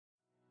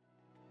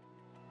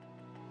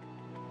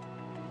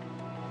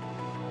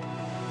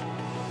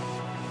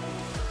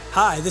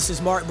Hi, this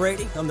is Mark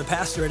Brady. I'm the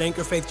pastor at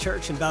Anchor Faith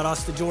Church in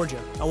Valdosta,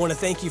 Georgia. I want to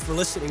thank you for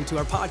listening to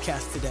our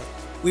podcast today.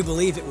 We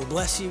believe it will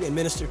bless you and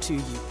minister to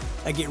you.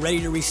 Now get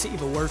ready to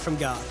receive a word from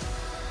God.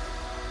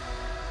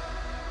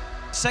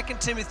 2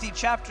 Timothy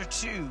chapter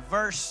 2,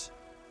 verse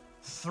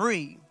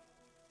 3.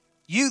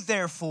 You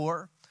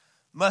therefore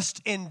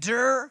must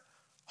endure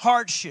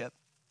hardship.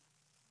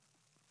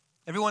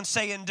 Everyone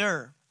say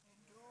endure.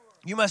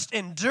 You must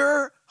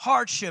endure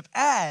hardship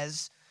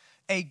as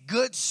a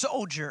good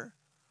soldier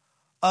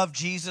of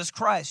Jesus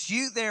Christ.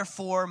 You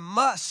therefore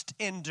must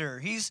endure.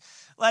 He's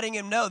letting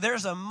him know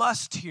there's a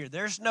must here.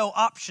 There's no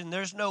option.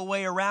 There's no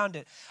way around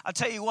it. I'll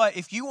tell you what,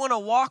 if you want to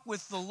walk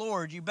with the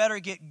Lord, you better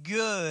get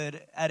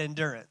good at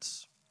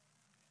endurance.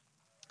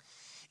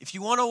 If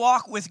you want to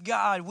walk with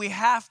God, we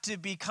have to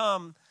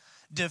become,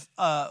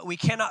 we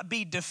cannot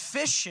be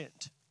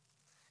deficient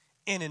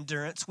in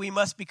endurance. We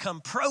must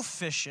become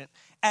proficient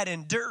at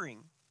enduring.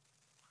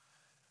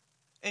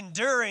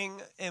 Enduring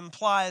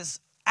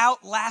implies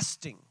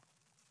outlasting.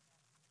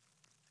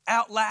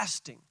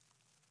 Outlasting.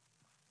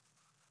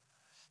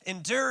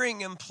 Enduring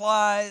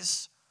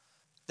implies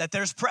that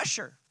there's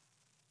pressure.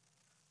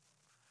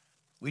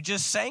 We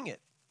just sang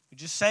it. We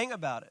just sang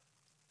about it.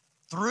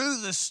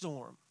 Through the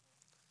storm,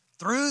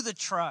 through the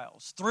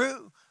trials,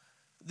 through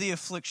the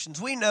afflictions.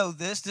 We know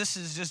this. This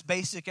is just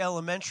basic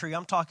elementary.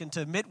 I'm talking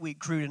to a midweek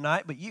crew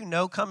tonight, but you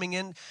know coming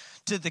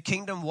into the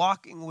kingdom,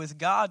 walking with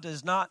God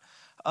does not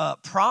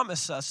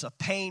promise us a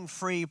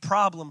pain-free,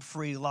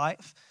 problem-free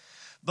life.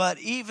 But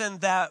even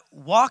that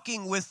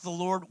walking with the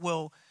Lord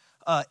will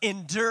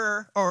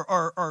endure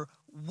or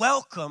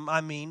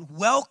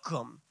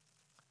welcome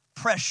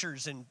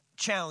pressures and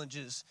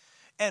challenges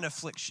and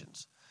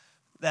afflictions.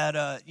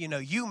 That,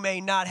 you may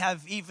not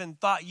have even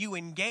thought you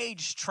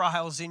engaged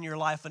trials in your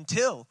life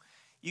until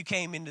you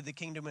came into the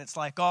kingdom. It's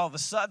like all of a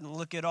sudden,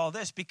 look at all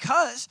this,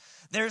 because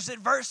there's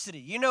adversity.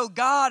 You know,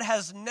 God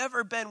has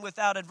never been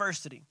without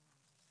adversity.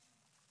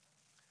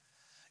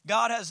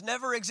 God has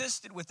never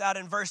existed without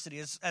adversity.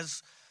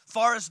 As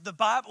far as the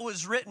Bible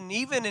is written,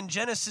 even in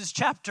Genesis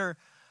chapter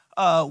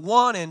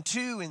 1 and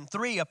 2 and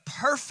 3, a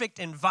perfect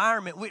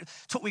environment,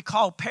 it's what we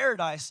call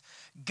paradise.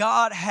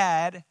 God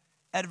had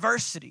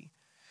adversity.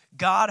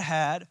 God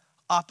had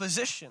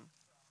opposition.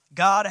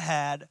 God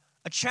had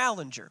a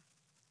challenger.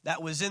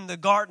 That was in the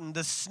garden,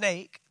 the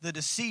snake, the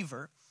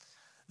deceiver,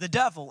 the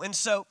devil. And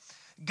so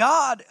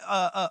God,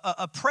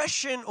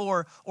 oppression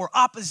or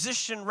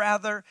opposition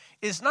rather,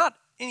 is not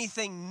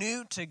anything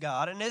new to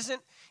God and isn't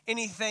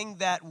anything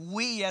that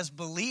we as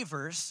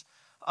believers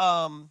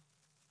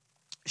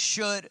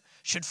should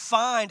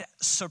find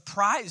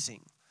surprising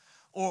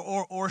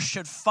or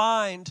should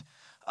find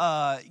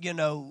in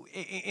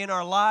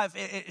our life.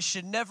 It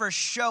should never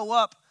show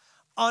up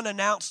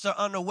unannounced or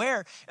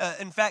unaware.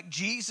 In fact,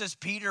 Jesus,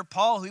 Peter,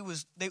 Paul,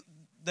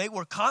 they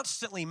were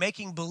constantly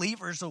making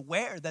believers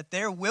aware that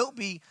there will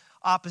be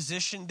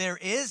opposition. There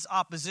is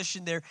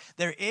opposition.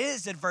 There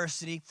is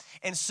adversity.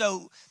 And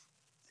so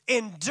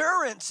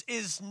endurance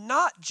is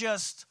not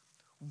just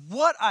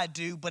what I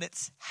do, but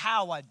it's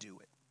how I do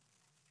it.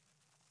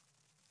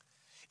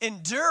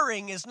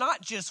 Enduring is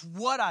not just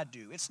what I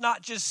do. It's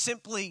not just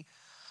simply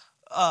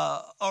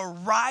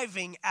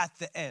arriving at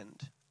the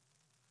end.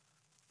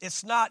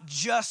 It's not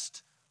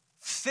just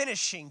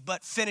finishing,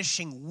 but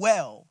finishing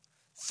well,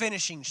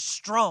 finishing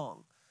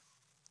strong.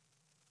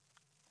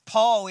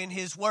 Paul, in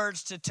his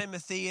words to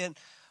Timothy, and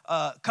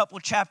a couple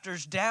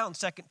chapters down,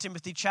 2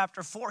 Timothy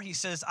chapter 4, he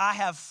says, I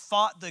have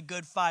fought the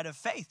good fight of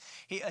faith.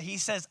 He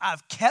says,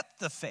 I've kept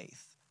the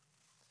faith.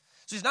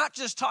 So he's not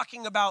just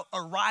talking about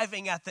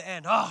arriving at the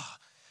end,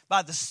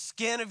 by the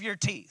skin of your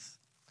teeth.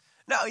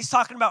 No, he's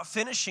talking about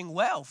finishing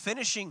well,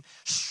 finishing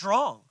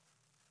strong,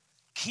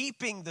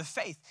 keeping the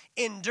faith,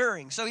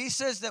 enduring. So he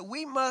says that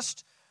we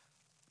must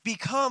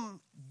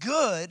become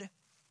good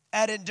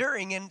at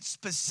enduring. And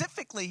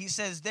specifically, he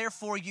says,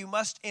 therefore, you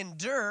must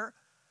endure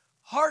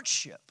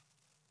hardship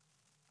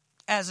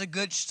as a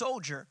good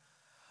soldier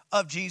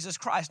of Jesus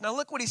Christ. Now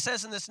look what he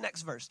says in this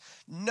next verse.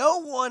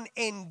 No one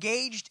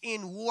engaged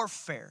in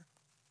warfare.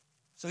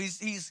 So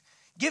he's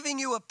giving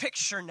you a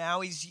picture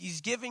now.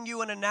 He's giving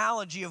you an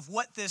analogy of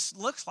what this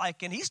looks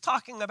like. And he's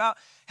talking about,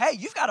 hey,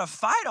 you've got a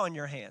fight on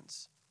your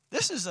hands.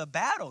 This is a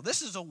battle.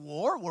 This is a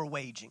war we're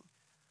waging.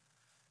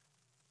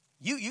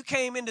 You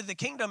came into the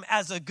kingdom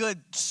as a good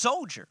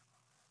soldier.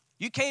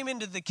 You came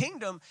into the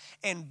kingdom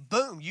and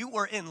boom, you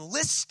were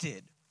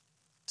enlisted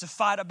to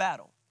fight a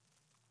battle,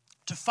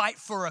 to fight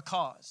for a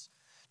cause,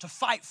 to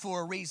fight for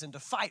a reason, to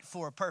fight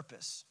for a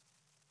purpose.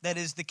 That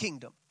is the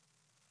kingdom.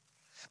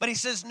 But he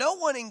says, no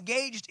one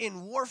engaged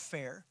in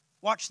warfare,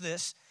 watch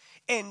this,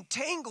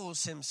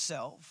 entangles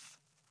himself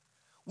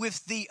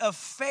with the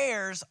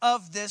affairs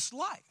of this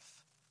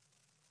life,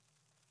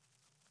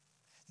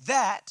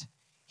 that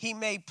he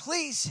may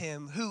please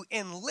him who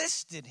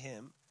enlisted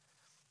him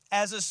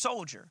as a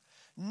soldier.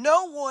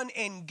 No one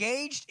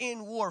engaged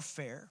in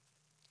warfare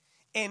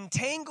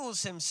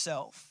entangles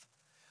himself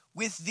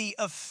with the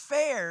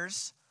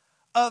affairs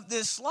of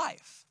this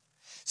life.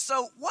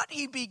 So what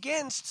he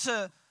begins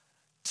to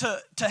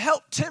to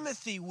help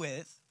Timothy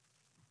with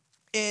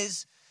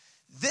is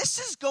this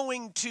is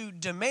going to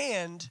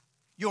demand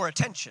your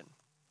attention.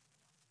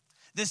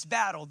 This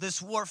battle,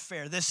 this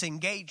warfare, this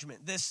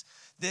engagement, this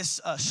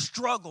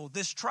struggle,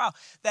 this trial,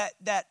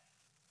 that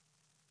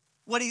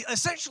what he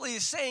essentially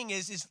is saying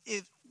is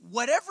if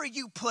whatever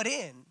you put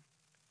in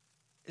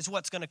is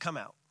what's going to come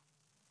out.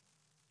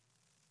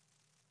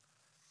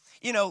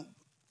 You know,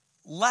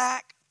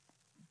 lack,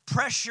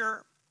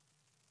 pressure,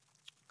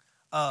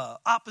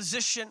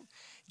 opposition,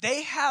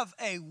 they have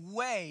a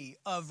way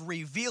of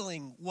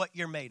revealing what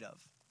you're made of.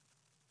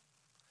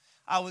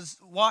 I was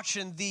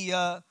watching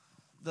the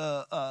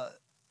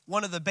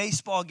one of the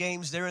baseball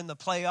games. They're in the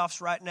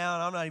playoffs right now,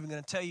 and I'm not even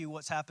going to tell you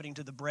what's happening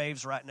to the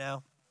Braves right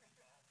now.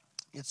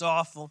 It's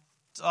awful.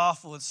 It's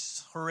awful.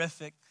 It's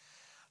horrific.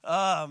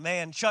 Oh,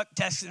 man. Chuck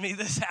texted me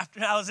this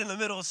afternoon. I was in the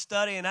middle of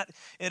studying.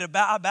 It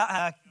about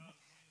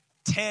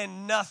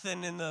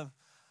 10-0 in the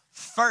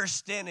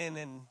first inning,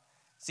 and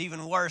it's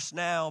even worse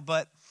now.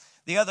 But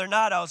the other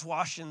night I was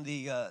watching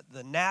the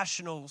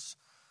Nationals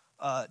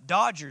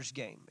Dodgers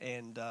game,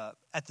 and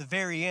at the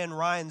very end,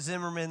 Ryan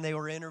Zimmerman, they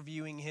were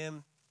interviewing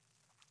him,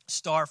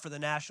 star for the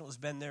Nationals,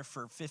 been there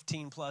for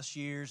 15-plus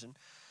years, and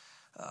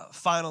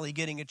finally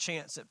getting a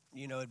chance at,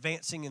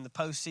 advancing in the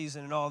postseason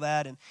and all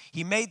that. And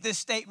he made this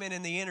statement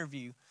in the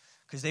interview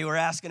because they were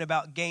asking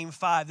about Game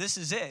 5. This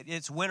is it.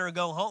 It's win or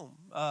go home.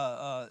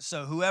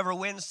 So whoever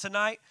wins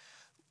tonight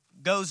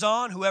goes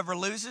on. Whoever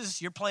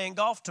loses, you're playing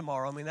golf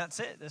tomorrow. I mean, that's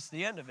it. That's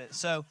the end of it.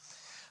 So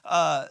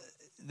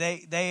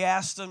they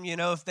asked him,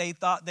 if they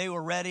thought they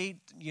were ready,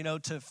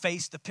 to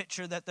face the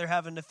pitcher that they're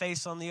having to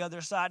face on the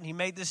other side. And he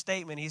made this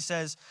statement. He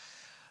says,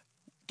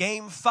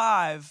 Game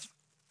 5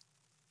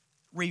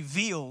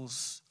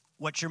 reveals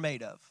what you're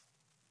made of.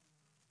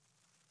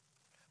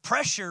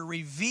 Pressure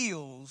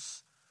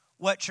reveals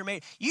what you're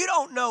made. You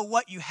don't know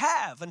what you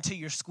have until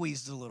you're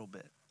squeezed a little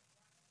bit.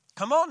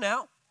 Come on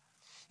now.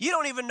 You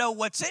don't even know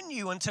what's in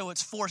you until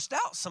it's forced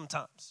out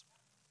sometimes.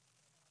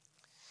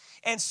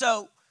 And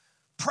so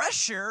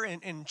pressure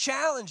and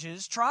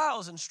challenges,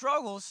 trials and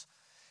struggles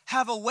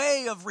have a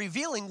way of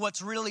revealing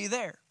what's really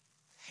there.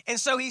 And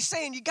so he's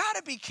saying you got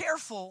to be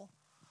careful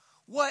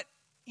what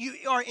you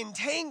are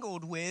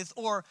entangled with,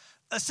 or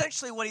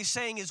essentially what he's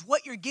saying is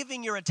what you're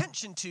giving your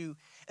attention to,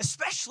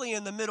 especially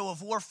in the middle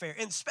of warfare,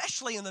 and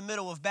especially in the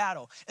middle of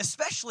battle,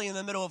 especially in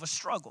the middle of a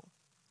struggle.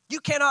 You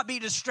cannot be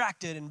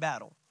distracted in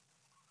battle.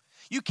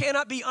 You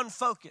cannot be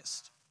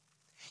unfocused.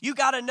 You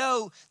got to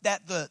know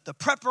that the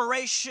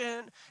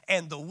preparation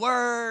and the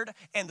word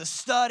and the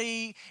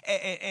study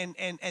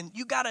and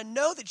you got to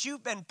know that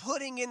you've been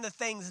putting in the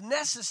things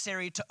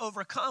necessary to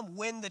overcome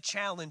when the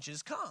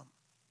challenges come.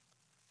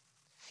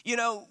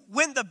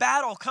 When the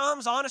battle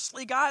comes,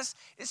 honestly, guys,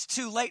 it's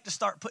too late to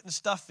start putting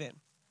stuff in.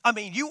 I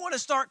mean, you want to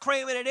start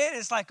cramming it in,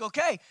 it's like,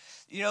 okay,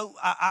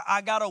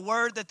 I got a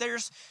word that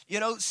there's,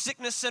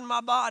 sickness in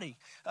my body.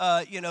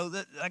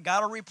 That I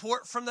got a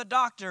report from the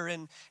doctor.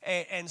 And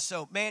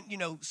so, man,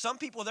 some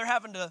people, they're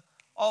having to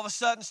all of a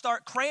sudden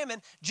start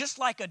cramming, just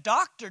like a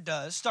doctor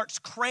does, starts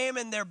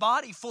cramming their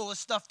body full of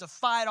stuff to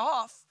fight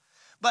off.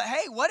 But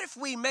hey, what if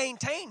we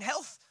maintain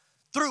health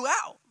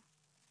throughout?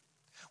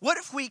 What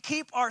if we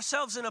keep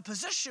ourselves in a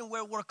position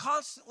where we're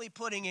constantly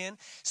putting in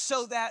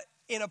so that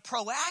in a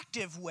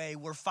proactive way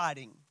we're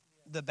fighting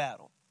the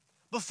battle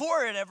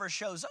before it ever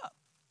shows up?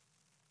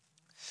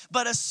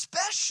 But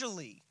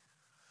especially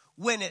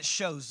when it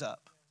shows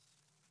up,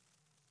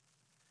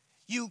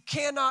 you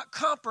cannot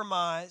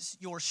compromise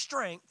your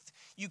strength.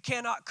 You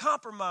cannot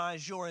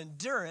compromise your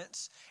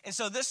endurance. And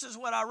so this is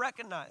what I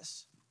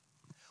recognize.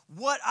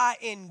 What I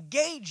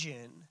engage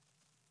in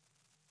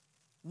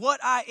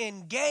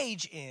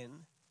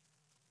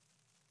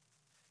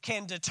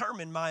can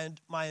determine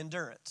my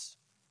endurance.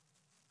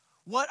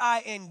 What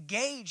I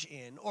engage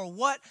in, or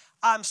what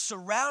I'm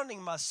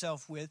surrounding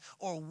myself with,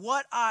 or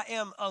what I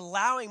am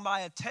allowing my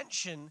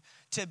attention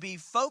to be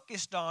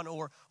focused on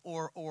or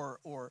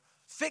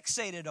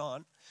fixated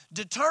on,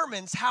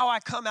 determines how I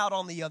come out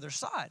on the other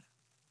side,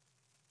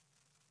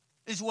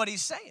 is what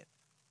he's saying.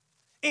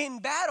 In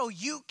battle,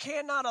 you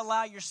cannot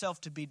allow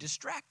yourself to be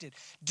distracted.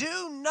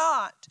 Do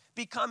not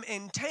become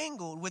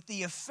entangled with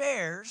the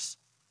affairs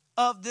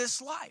of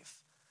this life.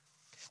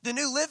 The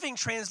New Living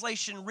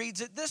Translation reads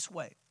it this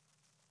way.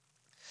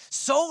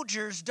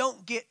 Soldiers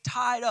don't get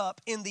tied up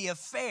in the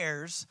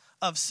affairs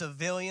of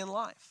civilian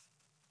life.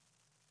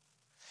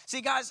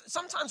 See, guys,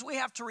 sometimes we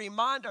have to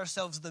remind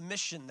ourselves the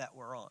mission that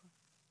we're on.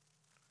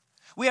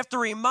 We have to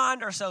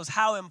remind ourselves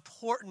how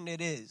important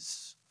it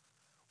is,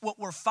 what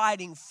we're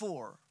fighting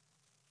for,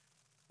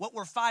 what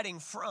we're fighting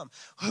from,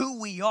 who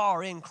we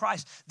are in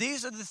Christ.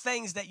 These are the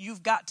things that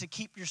you've got to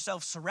keep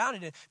yourself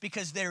surrounded in,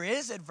 because there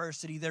is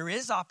adversity, there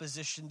is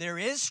opposition, there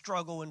is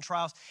struggle and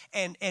trials.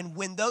 And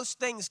when those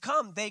things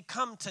come, they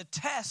come to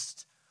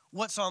test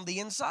what's on the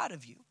inside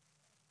of you.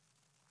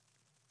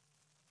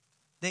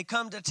 They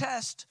come to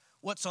test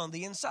what's on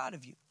the inside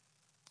of you.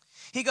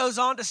 He goes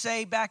on to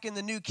say back in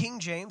the New King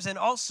James, and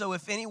also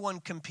if anyone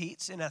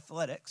competes in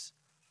athletics,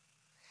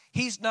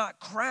 he's not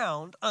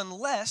crowned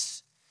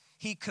unless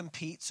he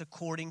competes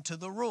according to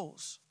the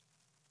rules.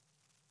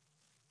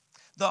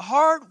 The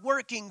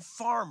hard-working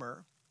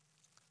farmer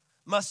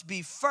must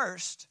be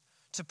first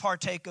to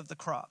partake of the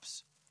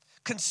crops.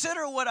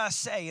 Consider what I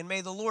say, and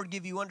may the Lord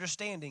give you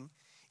understanding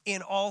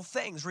in all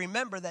things.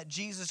 Remember that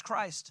Jesus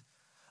Christ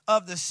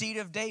of the seed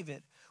of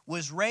David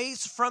was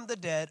raised from the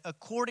dead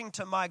according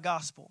to my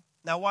gospel.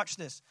 Now watch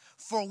this.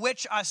 For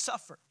which I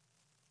suffer.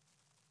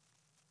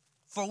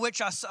 For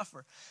which I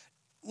suffer.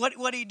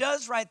 What he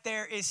does right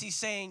there is he's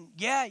saying,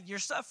 yeah, you're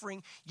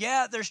suffering.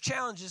 Yeah, there's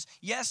challenges.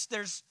 Yes,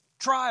 there's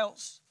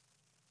trials.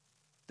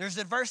 There's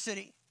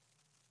adversity.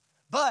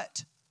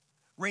 But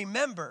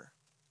remember,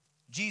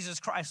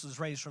 Jesus Christ was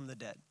raised from the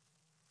dead.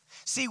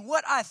 See,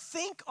 what I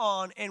think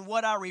on and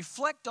what I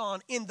reflect on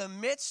in the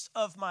midst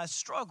of my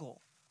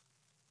struggle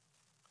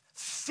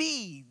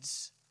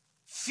feeds,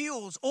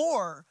 fuels,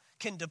 or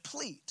can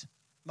deplete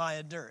my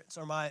endurance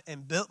or my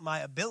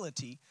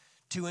ability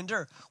to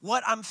endure.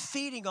 What I'm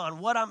feeding on,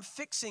 what I'm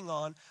fixing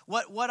on,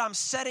 what I'm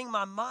setting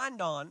my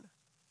mind on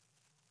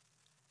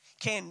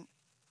can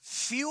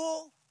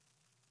fuel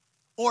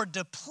or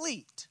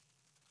deplete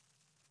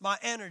my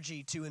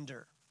energy to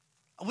endure.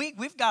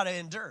 We've got to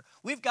endure.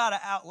 We've got to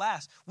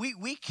outlast.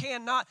 We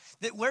cannot,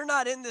 that we're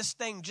not in this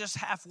thing just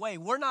halfway.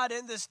 We're not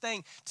in this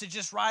thing to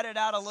just ride it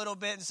out a little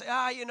bit and say,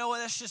 you know what,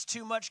 that's just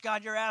too much,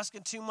 God, you're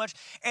asking too much.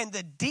 And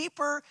the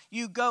deeper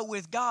you go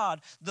with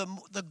God, the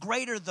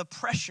greater the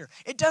pressure.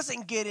 It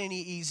doesn't get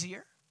any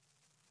easier.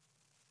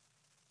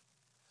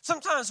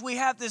 Sometimes we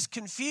have this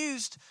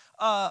confused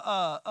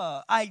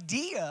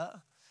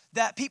idea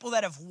that people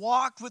that have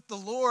walked with the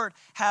Lord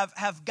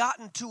have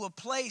gotten to a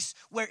place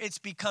where it's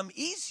become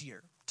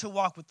easier to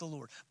walk with the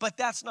Lord. But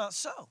that's not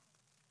so.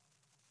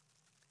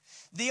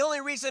 The only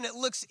reason it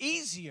looks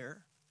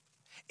easier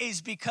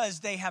is because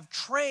they have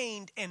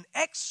trained and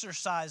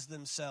exercised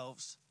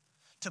themselves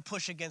to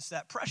push against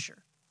that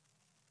pressure.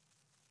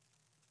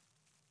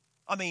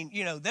 I mean,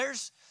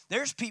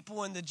 there's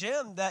people in the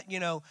gym that,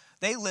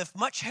 they lift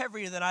much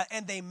heavier than I,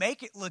 and they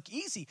make it look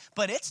easy,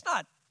 but it's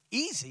not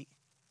easy.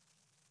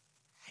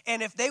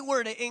 And if they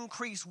were to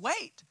increase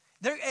weight,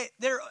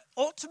 they're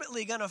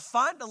ultimately going to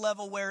find a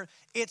level where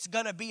it's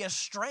going to be a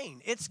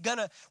strain. It's going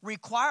to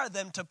require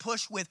them to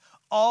push with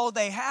all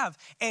they have.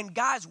 And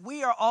guys,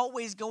 we are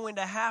always going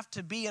to have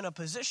to be in a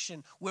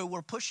position where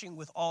we're pushing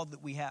with all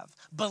that we have,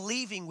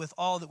 believing with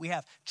all that we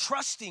have,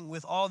 trusting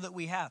with all that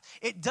we have.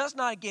 It does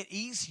not get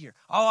easier.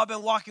 Oh, I've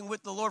been walking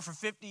with the Lord for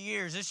 50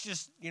 years. It's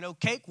just,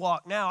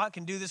 cakewalk now. I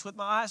can do this with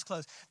my eyes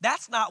closed.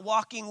 That's not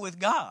walking with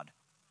God.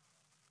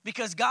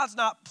 Because God's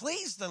not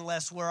pleased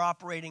unless we're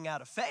operating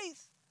out of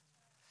faith.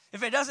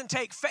 If it doesn't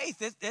take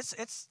faith,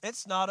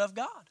 it's not of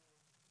God.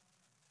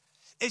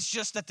 It's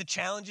just that the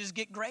challenges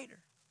get greater.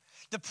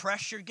 The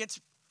pressure gets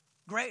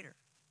greater.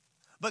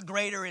 But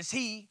greater is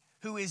He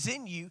who is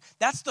in you.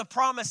 That's the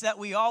promise that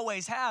we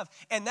always have,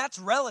 and that's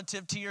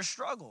relative to your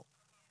struggle.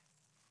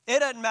 It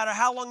doesn't matter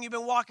how long you've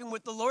been walking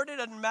with the Lord. It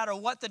doesn't matter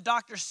what the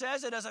doctor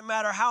says. It doesn't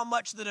matter how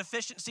much the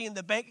deficiency in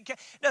the bank account.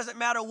 It doesn't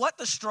matter what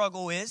the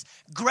struggle is.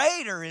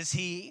 Greater is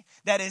He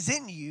that is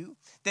in you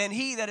than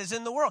he that is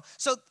in the world.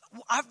 So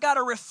I've got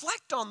to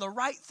reflect on the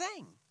right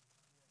thing.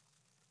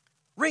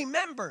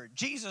 Remember,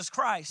 Jesus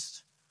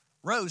Christ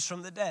rose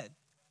from the dead.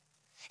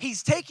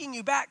 He's taking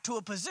you back to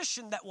a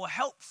position that will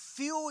help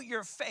fuel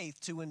your faith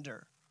to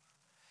endure.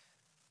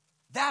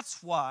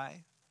 That's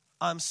why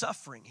I'm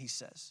suffering, he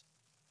says.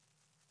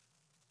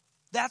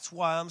 That's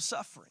why I'm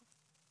suffering.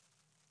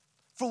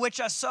 For which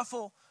I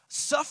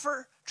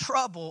suffer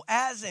trouble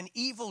as an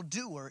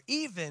evildoer,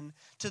 even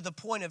to the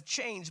point of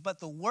change, but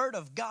the word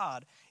of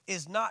God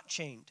is not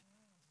chained.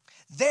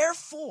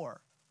 Therefore,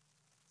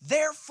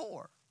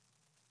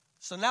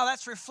 so now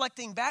that's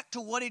reflecting back to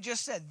what he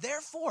just said.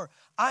 Therefore,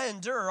 I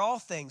endure all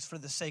things for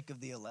the sake of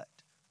the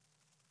elect.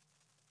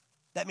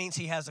 That means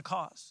he has a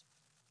cause.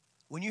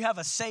 When you have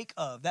a sake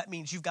of, that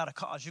means you've got a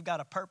cause, you've got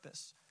a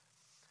purpose.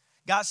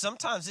 Guys,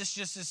 sometimes it's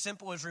just as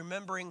simple as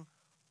remembering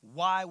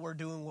why we're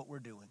doing what we're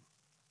doing.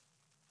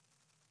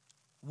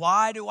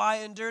 Why do I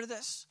endure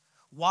this?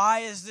 Why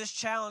is this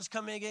challenge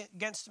coming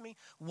against me?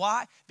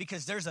 Why?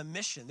 Because there's a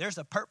mission, there's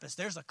a purpose,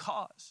 there's a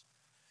cause.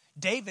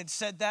 David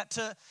said that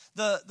to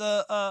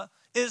the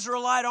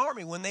Israelite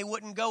army when they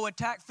wouldn't go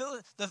attack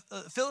the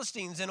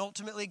Philistines and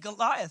ultimately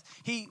Goliath.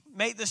 He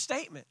made the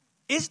statement,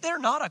 is there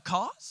not a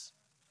cause?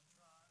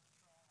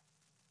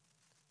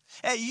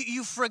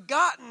 You've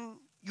forgotten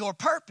your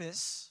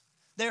purpose,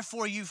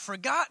 therefore you've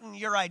forgotten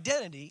your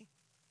identity.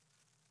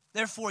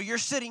 Therefore, you're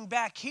sitting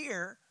back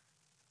here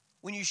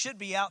when you should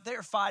be out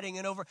there fighting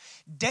it over.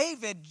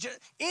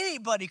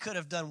 Anybody could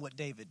have done what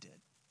David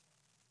did.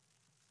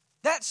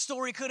 That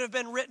story could have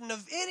been written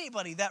of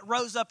anybody that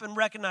rose up and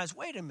recognized,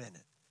 wait a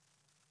minute,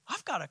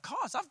 I've got a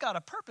cause, I've got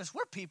a purpose.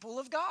 We're people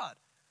of God.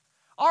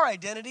 Our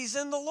identity's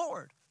in the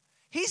Lord.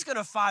 He's going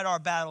to fight our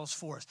battles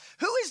for us.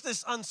 Who is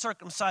this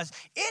uncircumcised?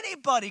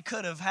 Anybody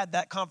could have had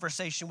that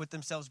conversation with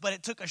themselves, but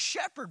it took a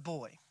shepherd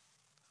boy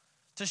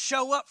to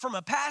show up from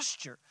a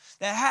pasture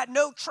that had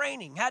no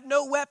training, had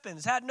no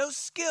weapons, had no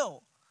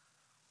skill.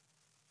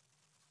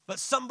 but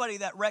somebody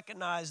that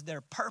recognized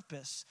their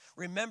purpose,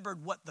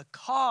 remembered what the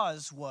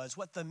cause was,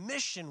 what the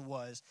mission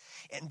was,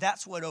 and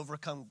that's what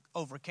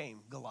overcame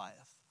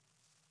Goliath.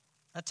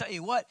 I tell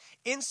you what,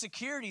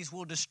 insecurities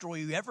will destroy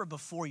you ever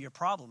before your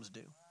problems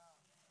do.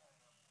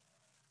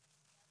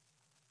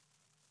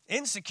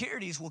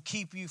 Insecurities will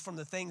keep you from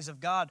the things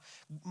of God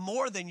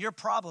more than your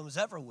problems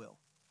ever will.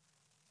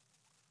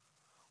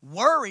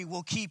 Worry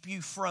will keep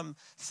you from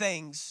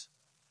things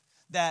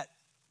that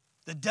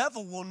the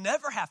devil will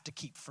never have to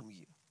keep from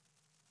you.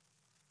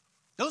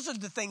 Those are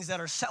the things that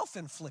are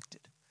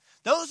self-inflicted.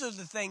 Those are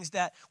the things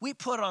that we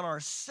put on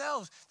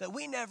ourselves that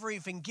we never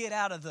even get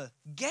out of the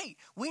gate.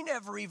 We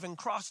never even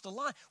cross the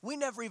line. We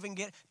never even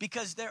get,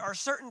 because there are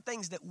certain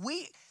things that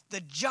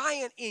the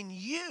giant in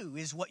you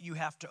is what you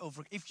have to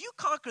overcome. If you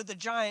conquer the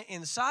giant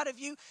inside of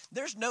you,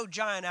 there's no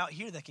giant out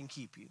here that can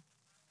keep you.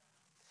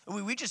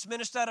 We just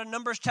ministered out of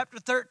Numbers chapter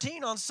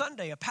 13 on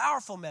Sunday, a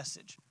powerful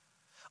message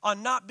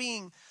on not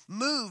being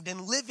moved and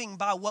living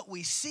by what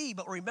we see,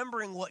 but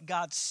remembering what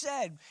God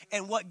said.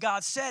 And what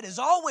God said is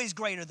always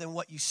greater than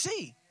what you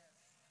see.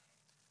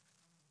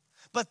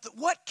 But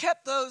what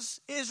kept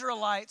those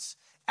Israelites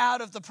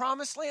out of the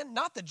promised land?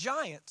 Not the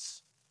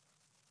giants.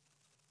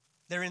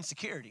 Their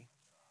insecurity.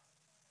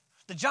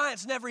 The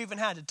giants never even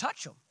had to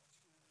touch them.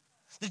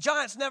 The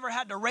giants never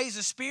had to raise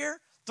a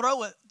spear,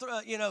 throw it,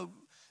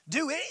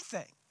 do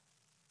anything.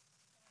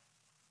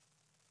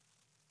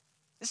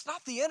 It's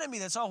not the enemy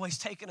that's always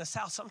taking us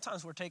out.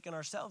 Sometimes we're taking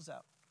ourselves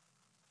out.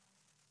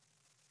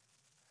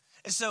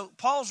 And so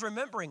Paul's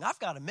remembering, I've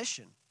got a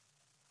mission.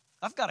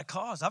 I've got a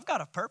cause. I've got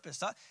a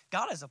purpose.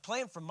 God has a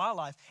plan for my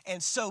life.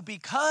 And so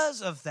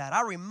because of that,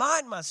 I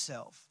remind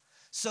myself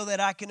so that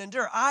I can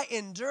endure. I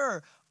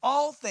endure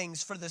all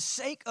things for the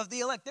sake of the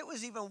elect. There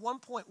was even one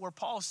point where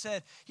Paul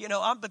said,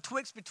 I'm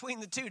between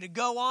the two, to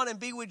go on and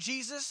be with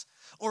Jesus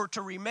or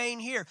to remain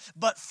here.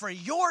 But for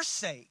your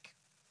sake,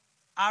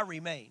 I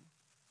remain.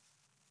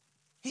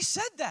 He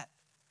said that.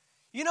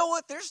 You know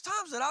what? There's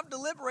times that I've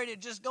deliberated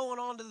just going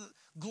on to the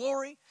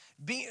glory,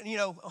 being,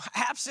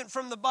 absent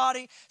from the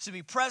body, to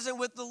be present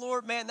with the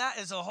Lord. Man, that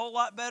is a whole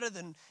lot better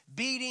than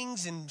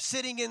beatings and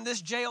sitting in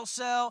this jail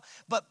cell.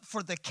 But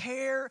for the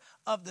care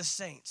of the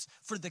saints,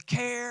 for the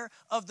care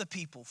of the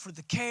people, for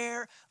the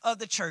care of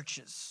the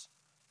churches,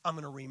 I'm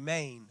going to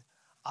remain.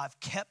 I've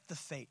kept the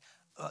faith.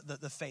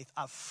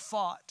 I've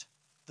fought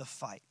the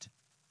fight.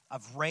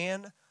 I've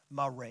ran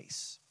my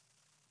race.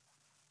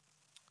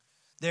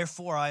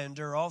 Therefore, I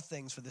endure all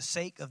things for the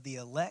sake of the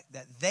elect,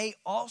 that they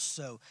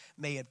also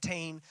may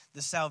obtain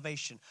the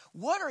salvation.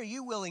 What are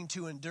you willing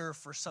to endure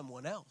for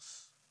someone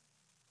else?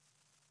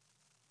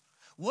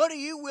 What are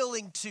you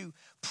willing to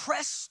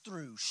press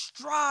through,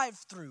 strive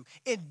through,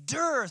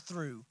 endure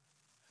through?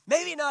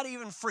 Maybe not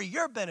even for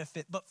your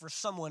benefit, but for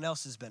someone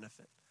else's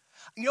benefit.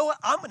 You know what?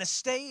 I'm going to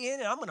stay in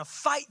and I'm going to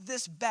fight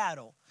this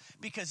battle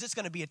because it's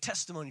going to be a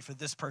testimony for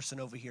this person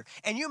over here.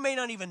 And you may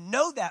not even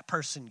know that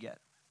person yet.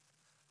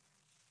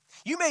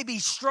 You may be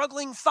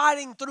struggling,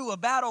 fighting through a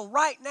battle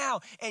right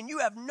now, and you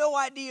have no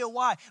idea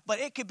why. But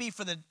it could be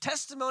for the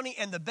testimony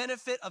and the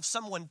benefit of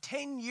someone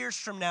 10 years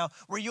from now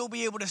where you'll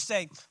be able to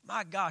say,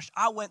 my gosh,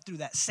 I went through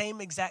that same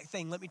exact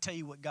thing. Let me tell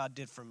you what God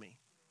did for me.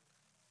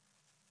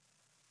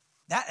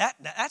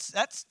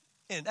 That's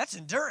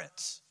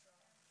endurance.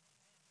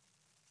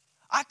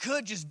 I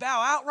could just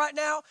bow out right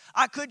now.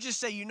 I could just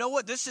say, you know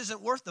what? This isn't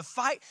worth the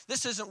fight.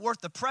 This isn't worth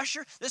the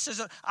pressure.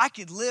 I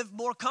could live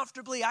more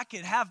comfortably. I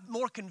could have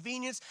more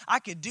convenience. I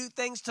could do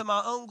things to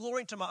my own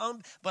glory,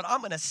 but I'm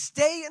going to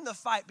stay in the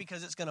fight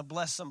because it's going to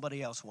bless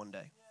somebody else one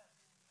day.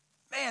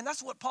 Man,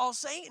 that's what Paul's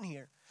saying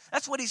here.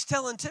 That's what he's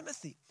telling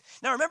Timothy.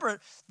 Now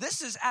remember,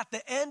 this is at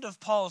the end of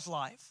Paul's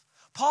life.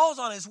 Paul's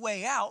on his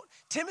way out.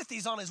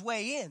 Timothy's on his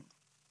way in.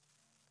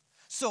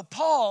 So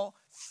Paul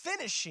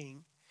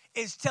finishing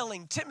is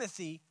telling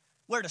Timothy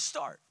where to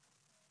start.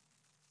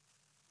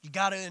 You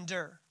got to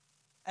endure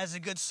as a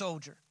good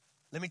soldier.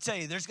 Let me tell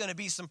you, there's going to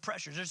be some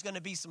pressures. There's going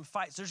to be some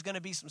fights. There's going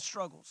to be some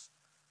struggles.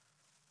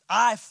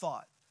 I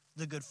fought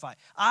the good fight.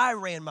 I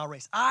ran my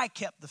race. I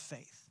kept the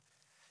faith.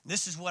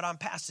 This is what I'm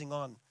passing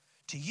on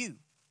to you.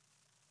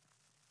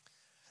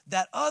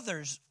 That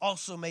others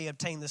also may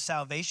obtain the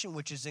salvation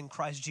which is in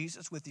Christ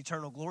Jesus with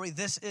eternal glory.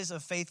 This is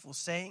a faithful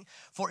saying,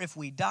 for if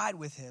we died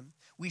with him,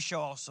 we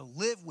shall also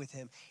live with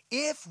him.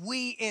 If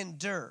we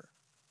endure,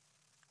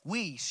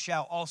 we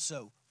shall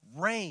also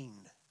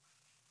reign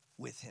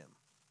with him.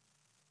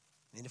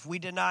 And if we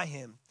deny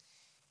him,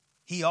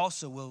 he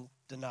also will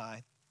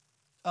deny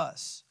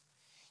us.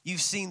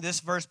 You've seen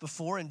this verse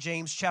before in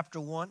James chapter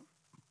 1.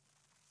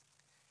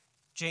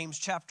 James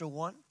chapter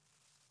 1.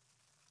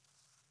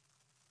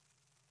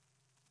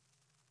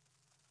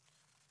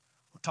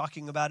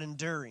 Talking about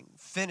enduring,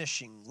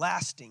 finishing,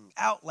 lasting,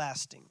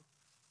 outlasting,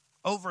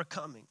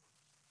 overcoming.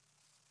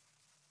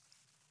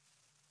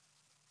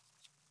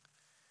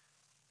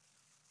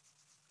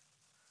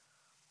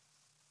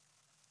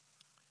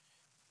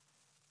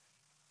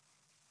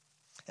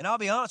 And I'll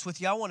be honest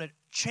with you, I want to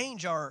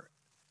change our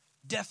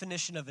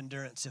definition of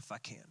endurance if I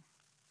can.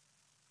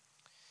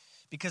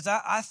 Because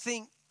I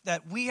think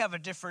that we have a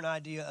different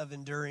idea of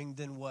enduring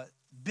than what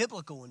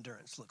biblical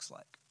endurance looks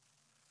like.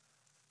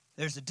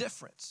 There's a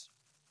difference.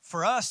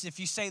 For us, if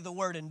you say the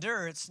word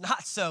endure, it's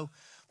not so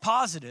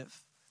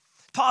positive.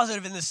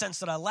 Positive in the sense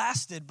that I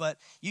lasted, but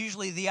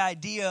usually the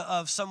idea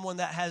of someone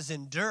that has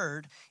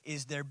endured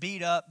is they're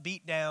beat up,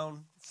 beat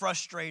down,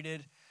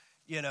 frustrated,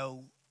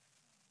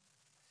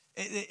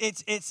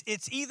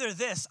 It's either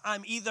this,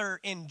 I'm either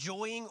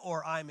enjoying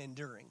or I'm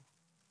enduring.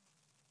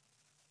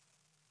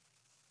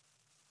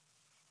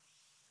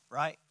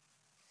 Right?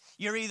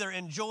 You're either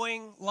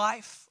enjoying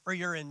life or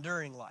you're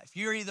enduring life.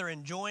 You're either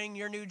enjoying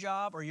your new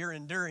job or you're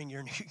enduring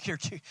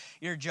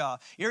your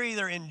job. You're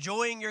either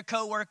enjoying your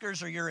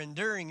coworkers or you're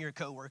enduring your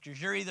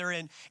coworkers. You're either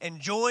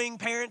enjoying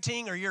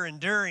parenting or you're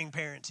enduring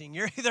parenting.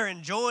 You're either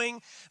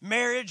enjoying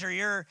marriage or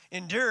you're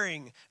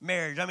enduring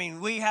marriage. I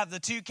mean, we have the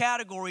two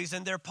categories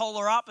and they're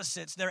polar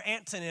opposites. They're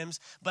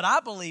antonyms, but I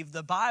believe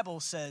the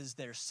Bible says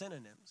they're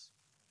synonyms.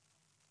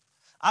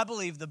 I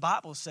believe the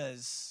Bible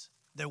says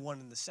they're one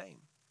and the same.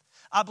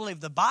 I believe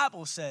the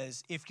Bible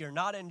says if you're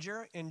not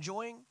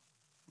enjoying,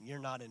 you're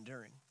not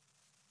enduring.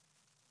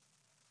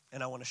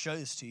 And I want to show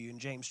this to you in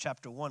James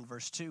chapter 1,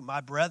 verse 2. My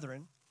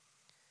brethren,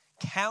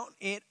 count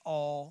it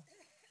all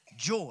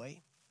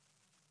joy.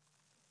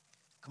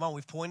 Come on,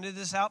 we've pointed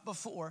this out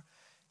before.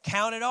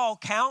 Count it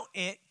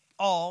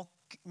all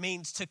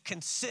means to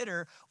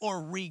consider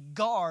or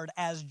regard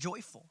as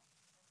joyful.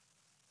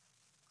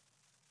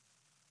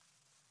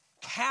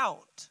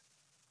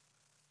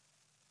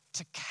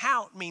 To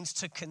count means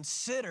to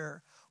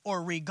consider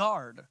or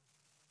regard.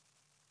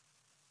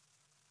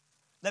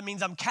 That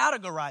means I'm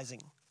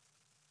categorizing.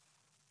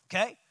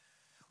 Okay?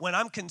 When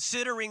I'm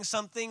considering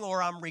something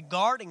or I'm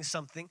regarding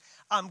something,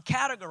 I'm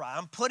categorizing.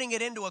 I'm putting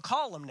it into a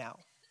column now.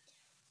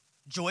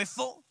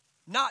 Joyful,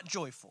 not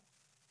joyful.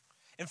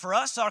 And for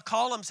us, our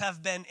columns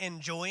have been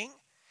enjoying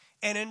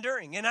and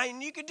enduring.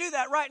 And you could do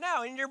that right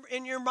now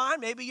in your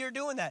mind. Maybe you're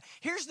doing that.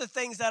 Here's the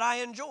things that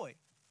I enjoy.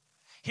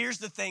 Here's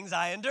the things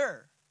I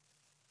endure.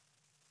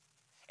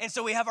 And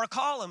so we have our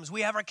columns,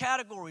 we have our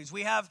categories,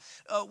 we have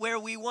where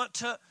we want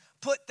to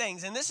put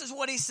things. And this is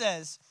what he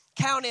says,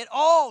 count it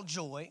all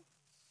joy,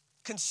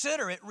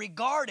 consider it,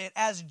 regard it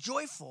as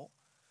joyful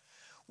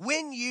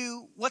when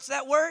you, what's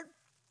that word?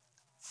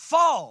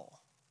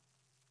 Fall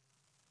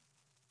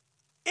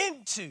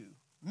into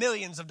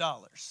millions of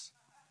dollars.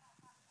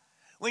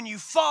 When you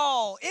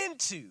fall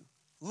into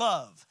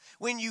love,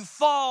 when you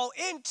fall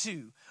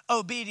into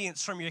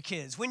obedience from your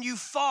kids, when you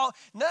fall,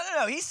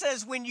 no, he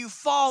says when you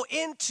fall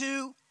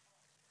into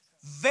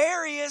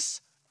various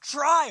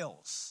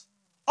trials,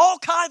 all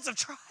kinds of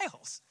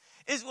trials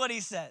is what he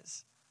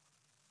says.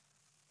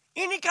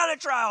 Any kind of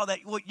trial that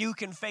you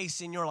can face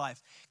in your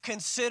life,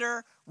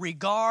 consider,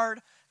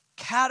 regard,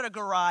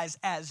 categorize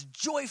as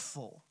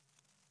joyful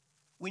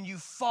when you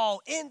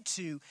fall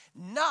into,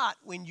 not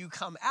when you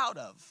come out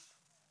of.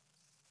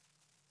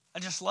 I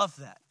just love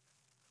that.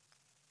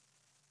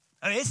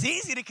 I mean, it's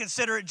easy to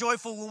consider it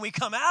joyful when we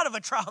come out of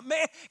a trial.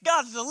 Man,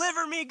 God's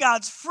delivered me.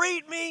 God's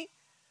freed me.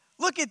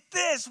 Look at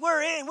this.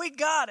 We're in. We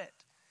got it.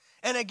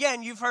 And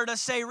again, you've heard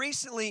us say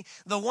recently,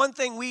 the one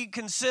thing we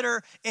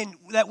consider and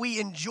that we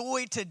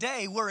enjoy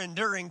today, we're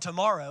enduring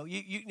tomorrow.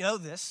 You know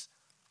this.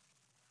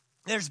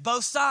 There's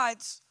both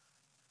sides.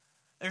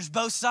 There's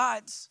both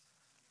sides.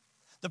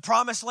 The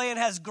promised land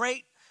has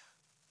great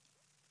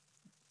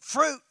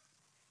fruit,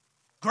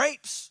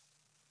 grapes,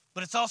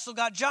 but it's also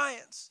got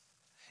giants.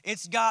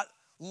 It's got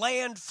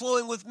land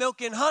flowing with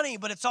milk and honey,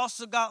 but it's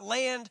also got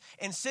land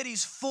and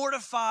cities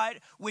fortified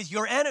with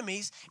your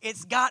enemies.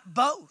 It's got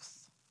both.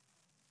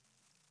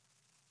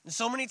 And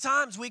so many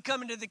times we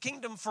come into the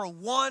kingdom for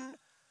one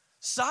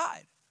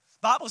side.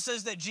 The Bible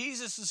says that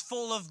Jesus is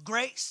full of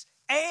grace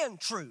and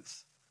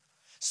truth.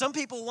 Some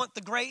people want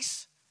the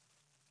grace,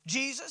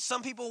 Jesus.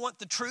 Some people want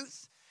the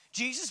truth,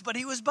 Jesus, but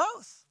he was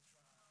both.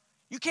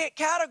 You can't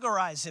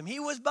categorize him. He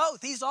was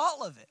both. He's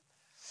all of it.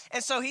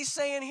 And so he's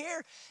saying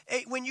here,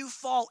 when you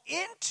fall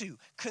into,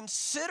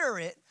 consider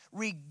it,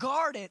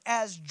 regard it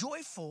as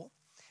joyful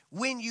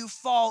when you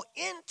fall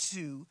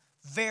into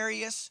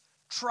various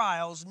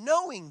trials,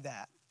 knowing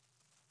that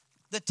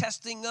the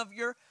testing of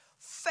your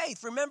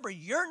faith. Remember,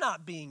 you're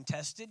not being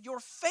tested. Your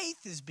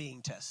faith is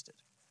being tested.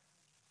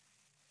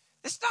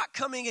 It's not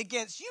coming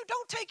against you.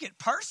 Don't take it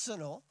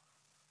personal.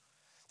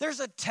 There's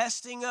a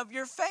testing of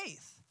your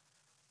faith.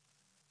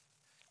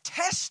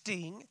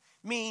 Testing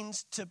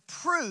means to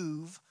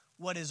prove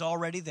what is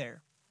already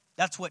there.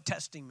 That's what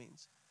testing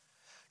means.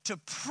 To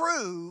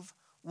prove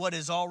what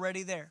is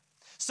already there.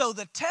 So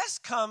the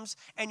test comes,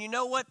 and you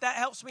know what that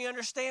helps me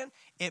understand?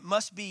 It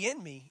must be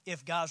in me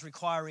if God's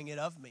requiring it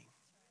of me.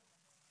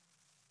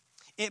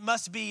 It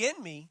must be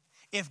in me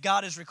if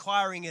God is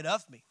requiring it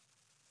of me.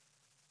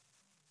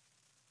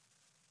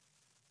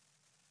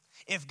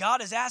 If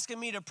God is asking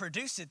me to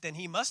produce it, then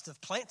he must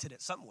have planted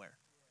it somewhere.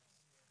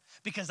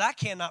 Because I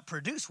cannot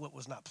produce what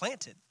was not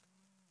planted.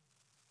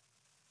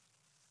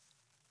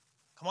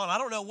 Come on, I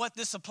don't know what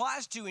this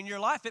applies to in your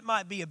life. It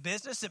might be a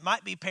business. It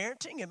might be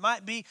parenting. It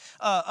might be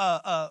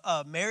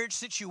a marriage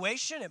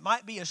situation. It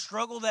might be a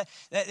struggle that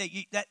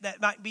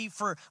might be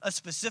for a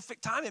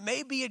specific time. It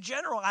may be a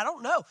general. I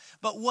don't know.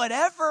 But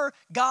whatever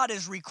God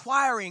is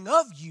requiring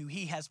of you,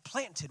 he has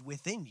planted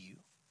within you.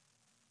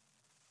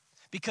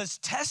 Because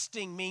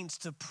testing means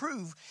to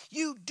prove.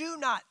 You do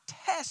not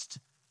test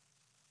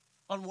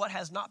on what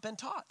has not been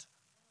taught.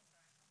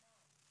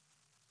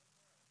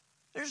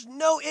 There's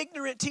no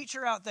ignorant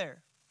teacher out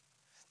there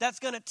that's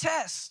going to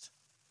test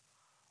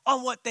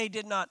on what they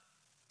did not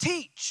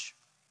teach.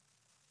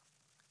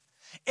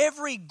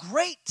 Every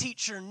great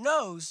teacher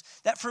knows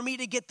that for me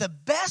to get the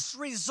best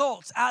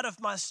results out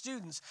of my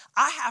students,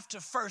 I have to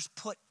first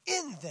put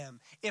in them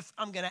if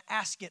I'm going to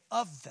ask it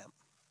of them.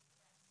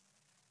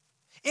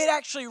 It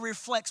actually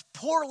reflects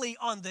poorly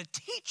on the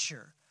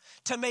teacher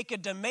to make a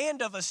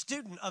demand of a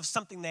student of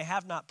something they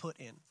have not put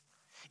in.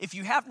 If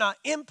you have not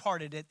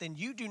imparted it, then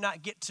you do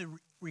not get to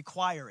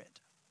require it.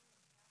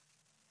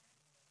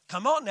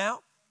 Come on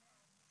now.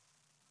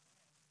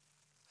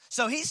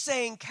 So he's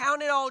saying,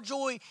 count it all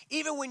joy,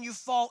 even when you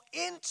fall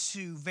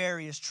into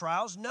various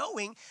trials,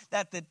 knowing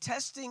that the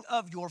testing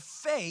of your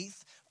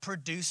faith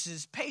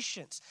produces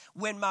patience.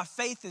 When my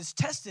faith is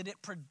tested,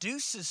 it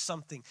produces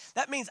something.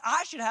 That means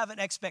I should have an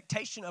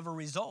expectation of a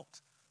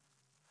result.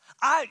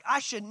 I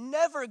should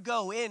never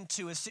go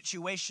into a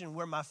situation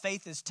where my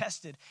faith is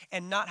tested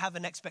and not have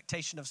an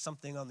expectation of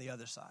something on the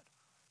other side.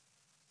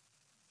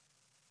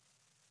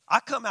 I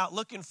come out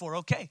looking for,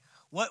 okay,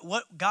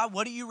 God,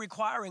 what are you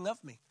requiring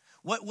of me?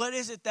 What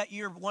is it that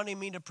you're wanting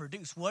me to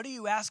produce? What are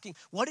you asking?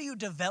 What are you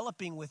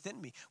developing within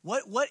me?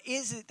 What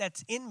is it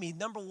that's in me,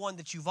 number one,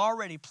 that you've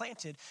already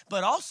planted,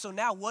 but also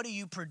now what are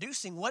you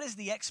producing? What is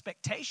the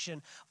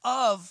expectation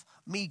of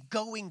me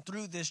going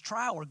through this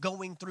trial or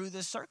going through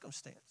this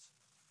circumstance?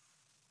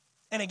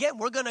 And again,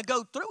 we're going to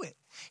go through it.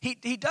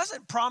 He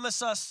doesn't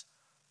promise us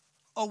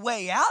a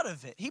way out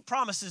of it. He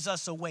promises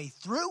us a way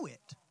through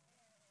it.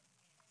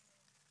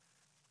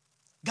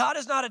 God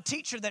is not a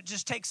teacher that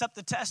just takes up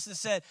the test and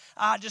said,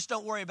 just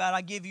don't worry about it.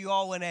 I give you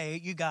all an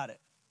A. You got it.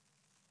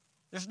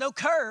 There's no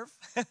curve.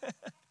 There's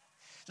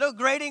no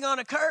grading on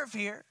a curve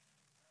here.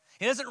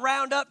 He doesn't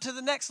round up to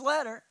the next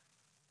letter.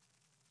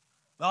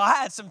 Well, I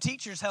had some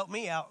teachers help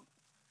me out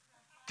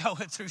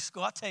going through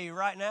school. I'll tell you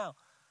right now.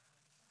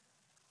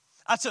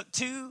 I took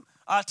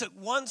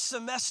one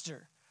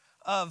semester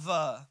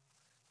of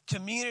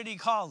community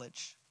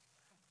college.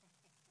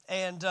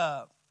 And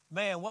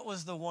man, what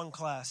was the one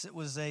class? It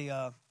was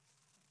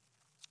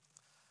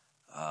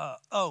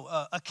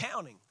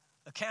accounting.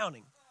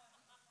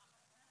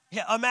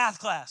 Yeah, a math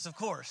class, of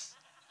course.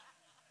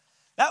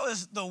 That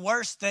was the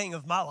worst thing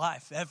of my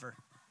life ever.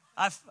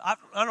 I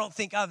don't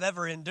think I've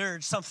ever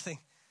endured something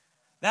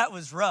that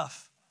was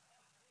rough.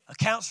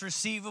 Accounts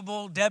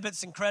receivable,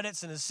 debits and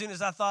credits, and as soon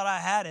as I thought I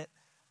had it,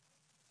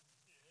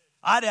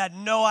 I had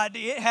no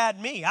idea. It had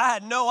me. I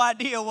had no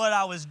idea what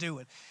I was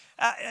doing.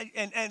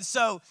 And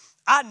so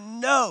I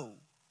know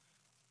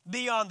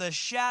beyond the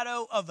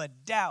shadow of a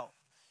doubt,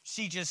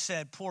 she just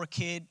said, poor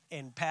kid,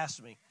 and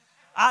passed me.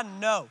 I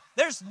know.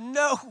 There's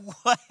no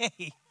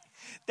way.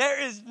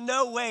 There is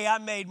no way I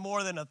made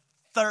more than a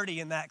 30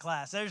 in that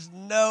class. There's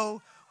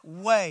no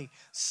way.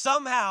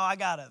 Somehow I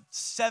got a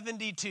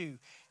 72,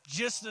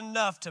 just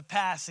enough to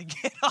pass and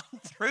get on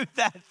through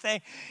that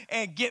thing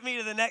and get me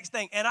to the next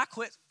thing. And I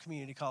quit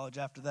community college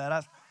after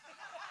that.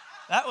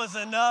 That was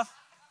enough.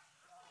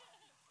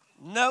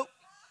 Nope.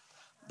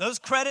 Those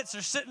credits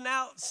are sitting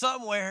out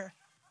somewhere.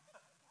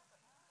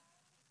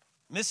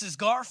 Mrs.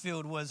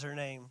 Garfield was her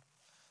name.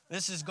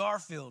 Mrs.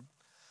 Garfield.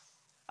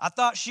 I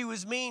thought she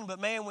was mean,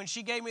 but man, when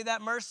she gave me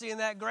that mercy and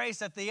that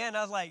grace at the end,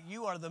 I was like,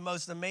 you are the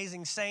most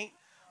amazing saint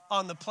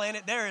on the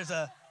planet. There is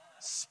a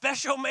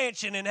special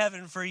mansion in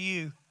heaven for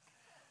you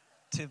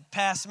to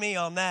pass me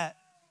on that.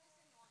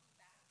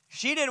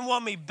 She didn't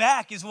want me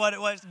back is what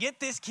it was. Get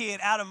this kid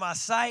out of my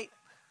sight.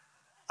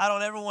 I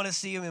don't ever want to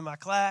see him in my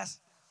class.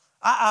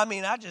 I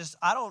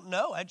don't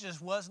know. I just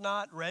was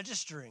not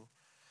registering.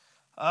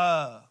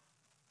 I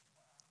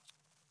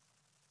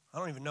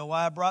don't even know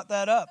why I brought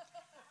that up.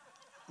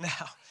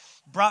 Now,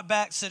 brought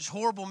back such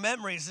horrible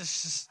memories.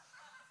 It's just,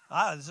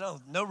 there's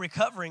no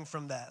recovering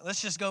from that.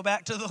 Let's just go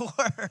back to the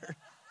Word.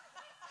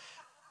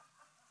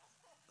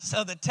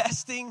 So the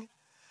testing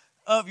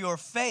of your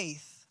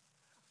faith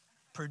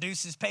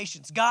produces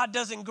patience. God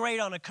doesn't grade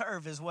on a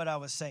curve is what I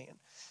was saying.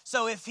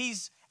 So if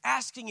he's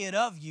asking it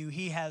of you,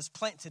 he has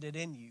planted it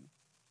in you.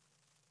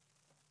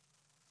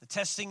 The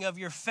testing of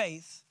your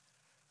faith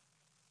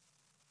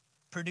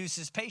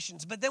produces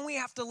patience. But then we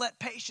have to let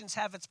patience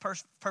have its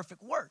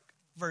perfect work,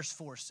 verse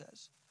 4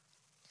 says.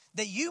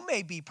 That you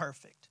may be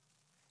perfect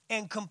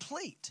and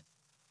complete.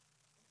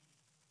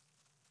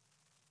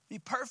 Be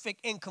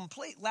perfect and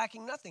complete,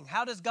 lacking nothing.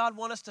 How does God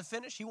want us to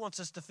finish? He wants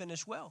us to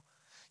finish well.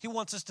 He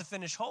wants us to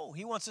finish whole.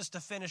 He wants us to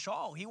finish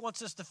all. He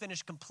wants us to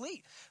finish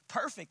complete,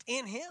 perfect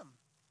in him.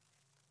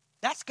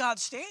 That's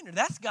God's standard.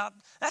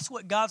 That's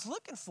what God's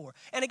looking for.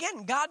 And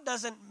again, God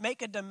doesn't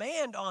make a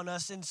demand on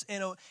us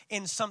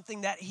in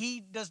something that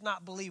he does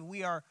not believe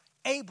we are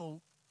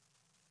able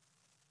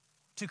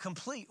to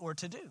complete or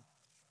to do.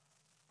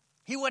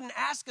 He wouldn't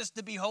ask us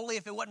to be holy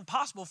if it wasn't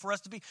possible for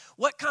us to be.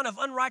 What kind of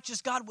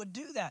unrighteous God would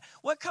do that?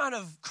 What kind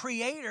of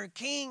creator,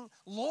 king,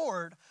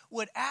 Lord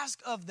would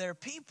ask of their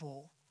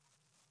people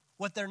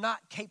what they're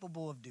not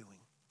capable of doing?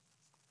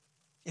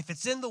 If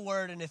it's in the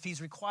word and if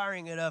he's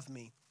requiring it of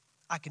me,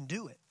 I can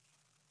do it.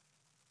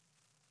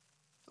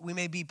 We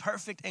may be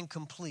perfect and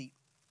complete,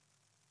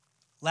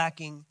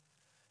 lacking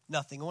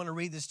nothing. I want to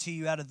read this to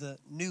you out of the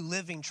New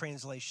Living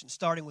Translation,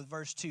 starting with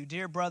verse 2.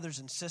 Dear brothers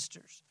and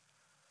sisters,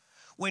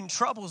 when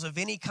troubles of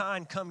any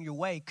kind come your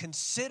way,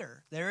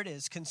 consider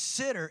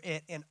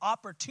it an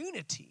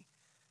opportunity.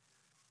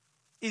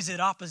 Is it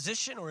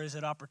opposition or is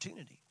it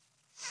opportunity?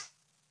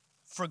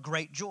 For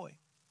great joy.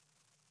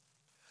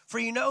 For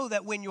you know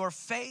that when your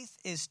faith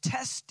is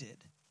tested,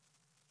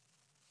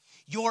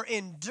 your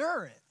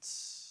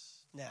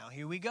endurance, now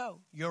here we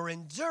go, your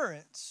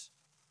endurance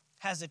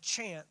has a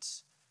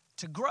chance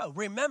to grow.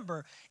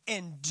 Remember,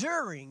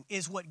 enduring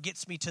is what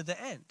gets me to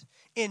the end.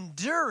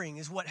 Enduring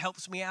is what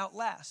helps me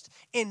outlast.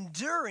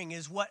 Enduring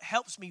is what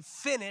helps me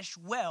finish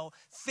well,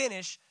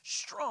 finish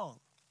strong.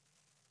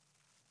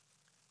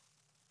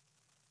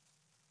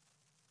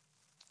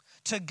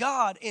 To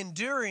God,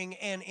 enduring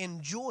and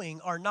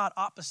enjoying are not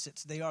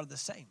opposites. They are the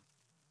same.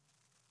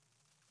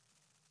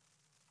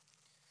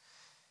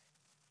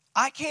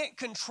 I can't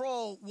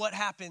control what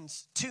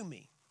happens to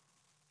me.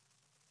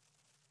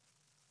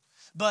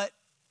 But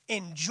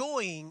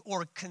enjoying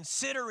or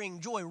considering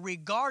joy,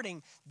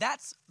 regarding,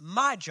 that's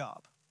my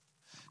job.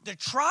 The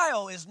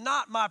trial is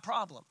not my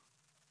problem.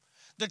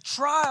 The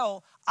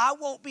trial, I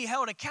won't be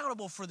held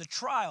accountable for the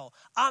trial.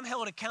 I'm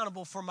held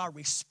accountable for my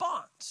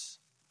response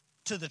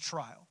to the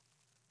trial.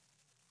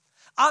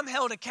 I'm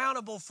held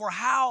accountable for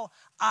how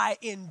I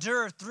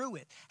endure through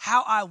it,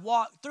 how I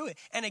walk through it.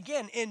 And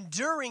again,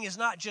 enduring is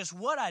not just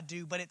what I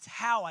do, but it's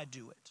how I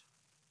do it.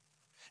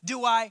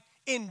 Do I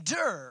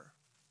endure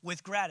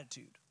with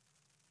gratitude?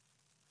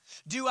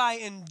 Do I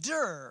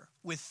endure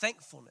with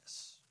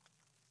thankfulness?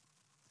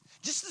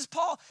 Just as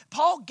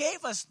Paul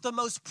gave us the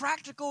most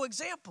practical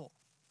example.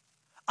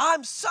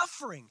 I'm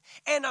suffering,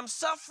 and I'm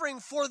suffering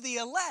for the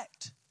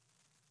elect.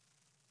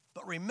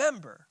 But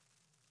remember,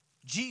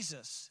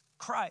 Jesus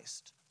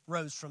Christ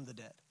rose from the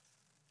dead.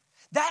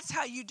 That's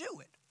how you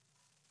do it.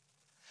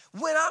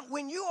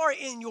 When you are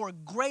in your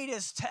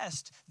greatest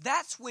test,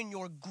 that's when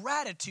your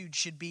gratitude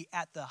should be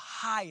at the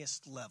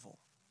highest level.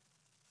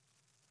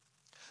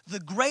 The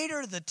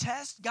greater the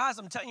test, guys,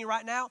 I'm telling you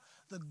right now,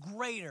 the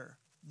greater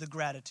the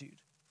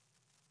gratitude.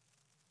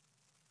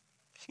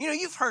 You know,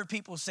 you've heard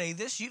people say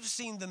this. You've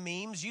seen the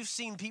memes. You've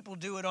seen people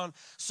do it on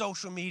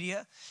social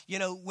media. You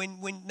know, when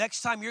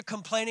next time you're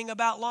complaining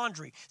about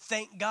laundry,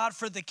 thank God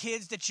for the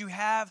kids that you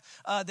have,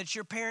 that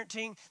you're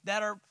parenting,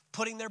 that are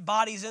putting their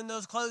bodies in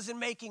those clothes and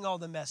making all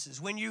the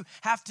messes. When you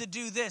have to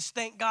do this,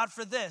 thank God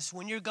for this.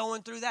 When you're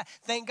going through that,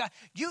 thank God.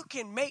 You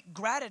can make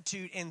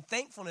gratitude and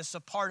thankfulness a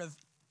part of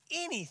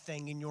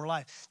anything in your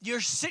life.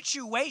 Your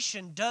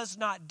situation does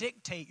not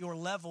dictate your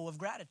level of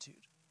gratitude.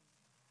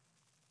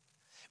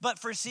 But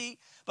see,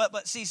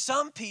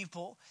 some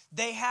people,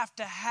 they have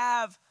to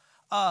have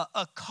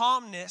a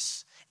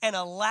calmness and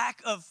a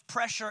lack of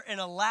pressure and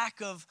a lack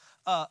of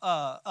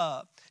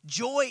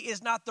joy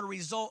is not the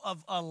result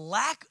of a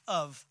lack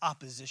of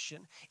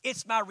opposition.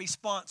 It's my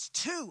response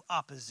to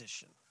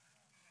opposition.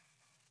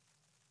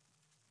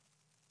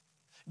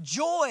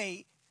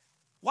 Joy,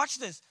 watch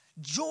this,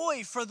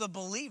 joy for the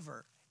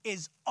believer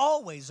is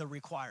always a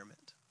requirement.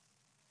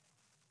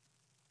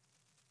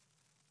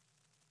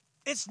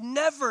 It's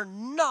never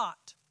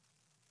not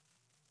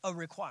a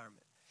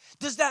requirement.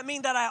 Does that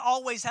mean that I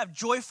always have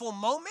joyful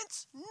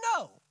moments?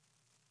 No.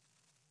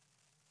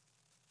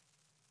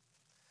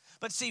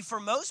 But see, for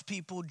most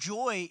people,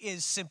 joy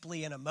is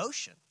simply an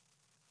emotion.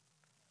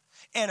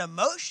 And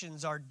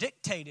emotions are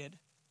dictated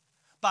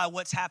by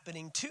what's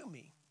happening to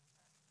me.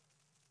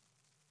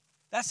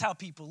 That's how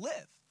people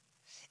live.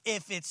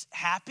 If it's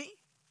happy,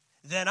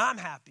 then I'm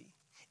happy.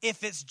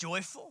 If it's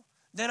joyful,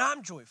 then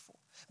I'm joyful.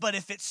 But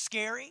if it's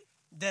scary,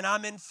 then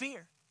I'm in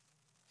fear.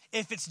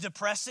 If it's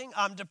depressing,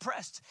 I'm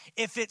depressed.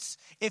 If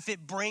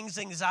it brings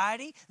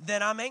anxiety,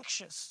 then I'm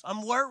anxious.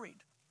 I'm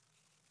worried.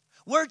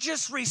 We're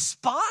just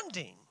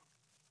responding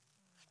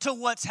to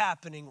what's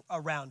happening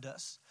around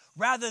us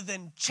rather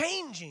than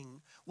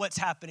changing what's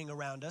happening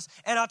around us.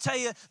 And I'll tell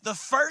you, the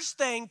first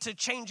thing to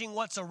changing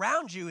what's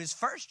around you is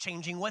first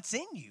changing what's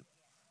in you.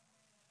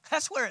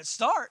 That's where it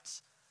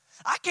starts.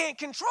 I can't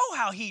control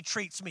how he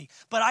treats me,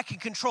 but I can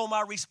control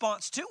my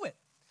response to it.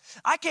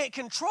 I can't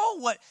control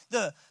what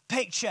the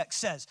paycheck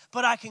says,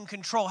 but I can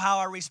control how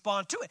I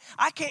respond to it.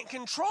 I can't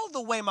control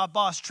the way my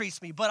boss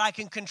treats me, but I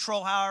can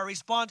control how I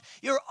respond.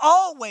 You're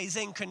always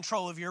in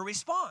control of your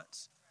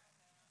response.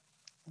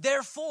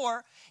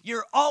 Therefore,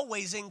 you're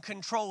always in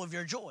control of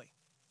your joy.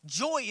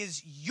 Joy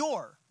is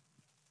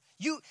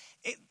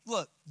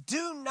look,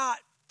 do not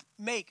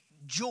make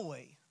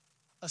joy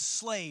a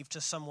slave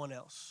to someone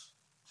else.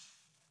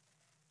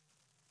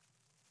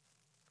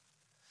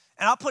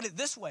 And I'll put it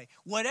this way.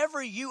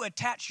 Whatever you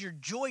attach your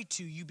joy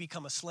to, you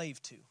become a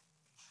slave to.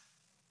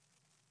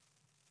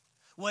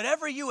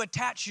 Whatever you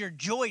attach your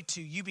joy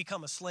to, you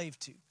become a slave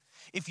to.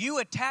 If you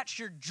attach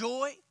your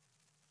joy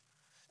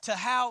to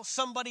how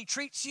somebody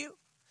treats you,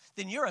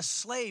 then you're a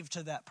slave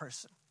to that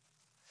person.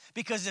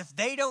 Because if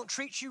they don't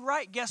treat you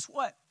right, guess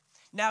what?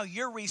 Now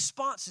your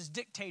response is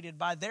dictated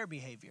by their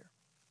behavior.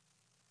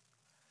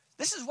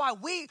 This is why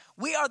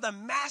we are the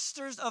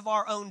masters of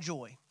our own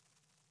joy.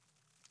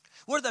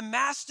 We're the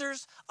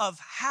masters of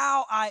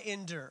how I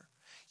endure.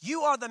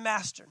 You are the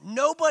master.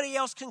 Nobody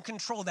else can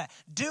control that.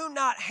 Do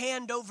not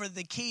hand over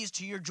the keys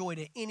to your joy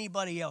to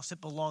anybody else.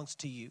 It belongs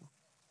to you.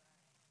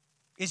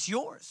 It's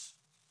yours.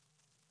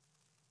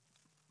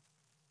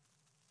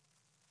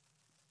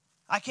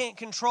 I can't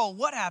control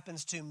what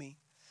happens to me,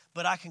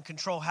 but I can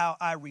control how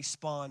I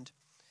respond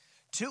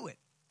to it.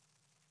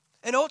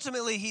 And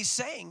ultimately, he's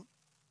saying,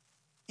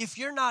 if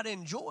you're not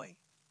in joy,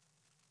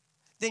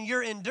 then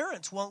your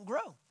endurance won't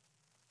grow.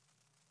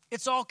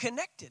 It's all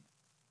connected.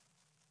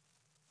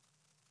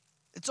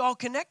 It's all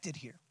connected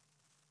here.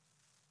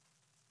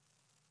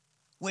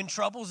 When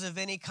troubles of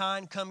any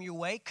kind come your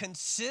way,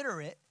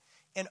 consider it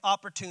an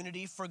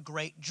opportunity for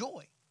great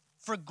joy.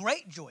 For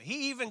great joy.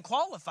 He even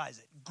qualifies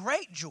it.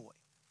 Great joy.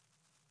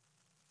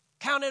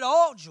 Count it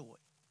all joy.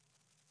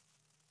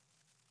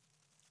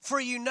 For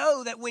you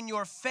know that when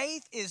your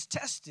faith is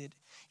tested,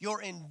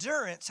 your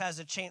endurance has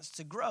a chance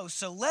to grow.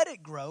 So let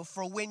it grow,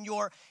 for when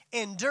your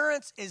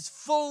endurance is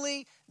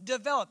fully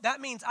developed. That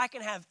means I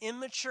can have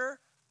immature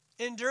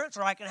endurance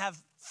or I can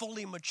have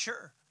fully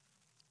mature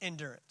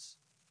endurance.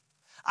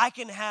 I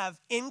can have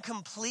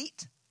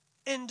incomplete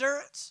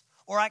endurance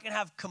or I can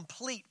have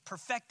complete,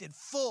 perfected,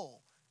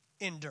 full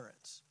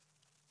endurance.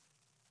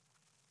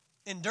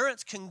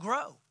 Endurance can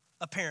grow,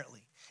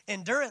 apparently.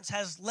 Endurance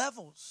has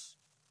levels.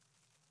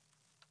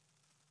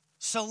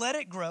 So let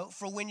it grow,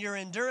 for when your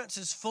endurance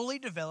is fully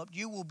developed,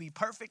 you will be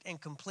perfect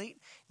and complete,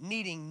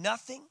 needing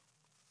nothing.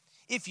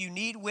 If you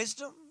need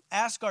wisdom,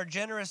 ask our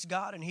generous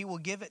God, and he will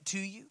give it to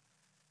you.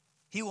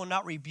 He will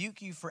not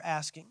rebuke you for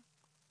asking.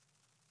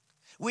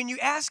 When you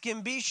ask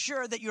him, be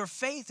sure that your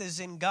faith is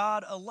in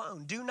God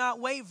alone. Do not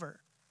waver.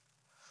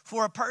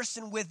 For a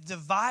person with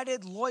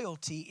divided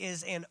loyalty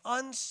is as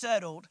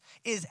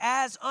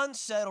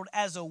unsettled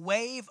as a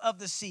wave of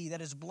the sea that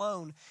is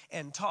blown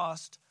and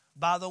tossed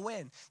by the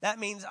wind. That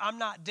means I'm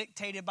not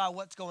dictated by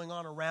what's going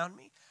on around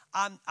me.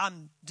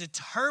 I'm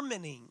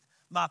determining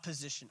my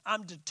position.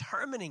 I'm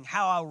determining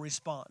how I'll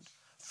respond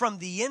from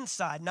the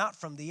inside, not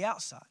from the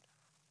outside.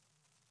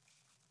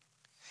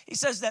 He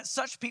says that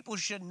such people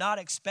should not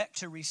expect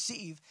to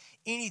receive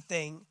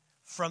anything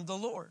from the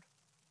Lord.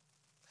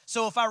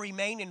 So if I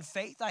remain in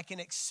faith, I can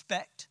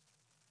expect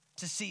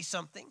to see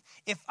something.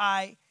 If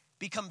I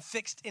become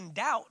fixed in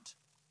doubt,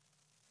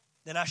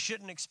 then I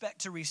shouldn't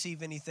expect to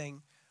receive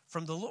anything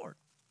from the Lord.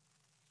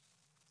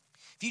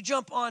 If you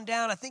jump on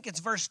down, I think it's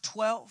verse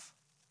 12.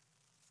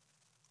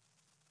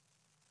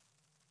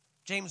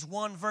 James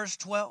 1, verse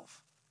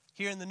 12,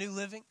 here in the New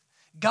Living.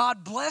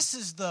 God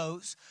blesses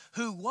those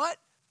who what?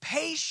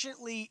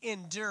 Patiently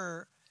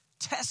endure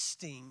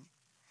testing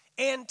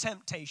and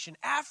temptation.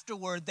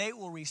 Afterward, they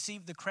will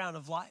receive the crown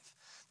of life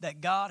that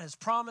God has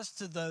promised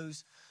to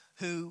those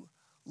who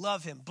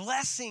love him.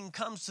 Blessing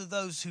comes to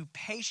those who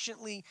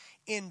patiently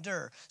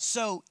endure.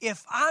 So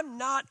if I'm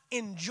not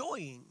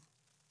enjoying,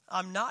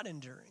 I'm not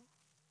enduring.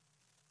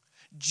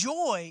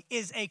 Joy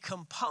is a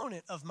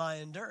component of my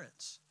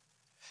endurance.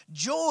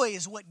 Joy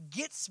is what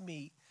gets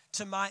me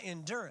to my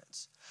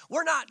endurance.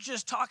 We're not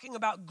just talking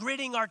about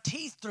gritting our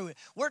teeth through it.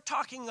 We're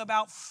talking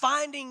about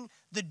finding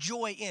the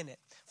joy in it,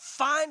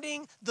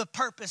 finding the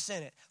purpose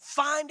in it,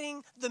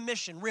 finding the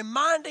mission,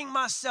 reminding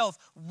myself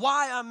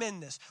why I'm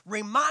in this,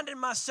 reminding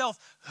myself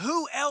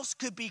who else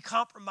could be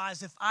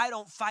compromised if I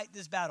don't fight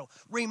this battle,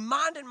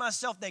 reminding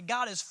myself that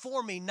God is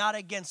for me, not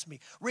against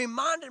me,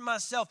 reminding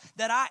myself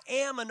that I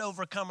am an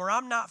overcomer.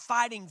 I'm not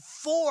fighting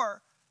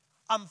for,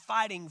 I'm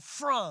fighting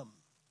from.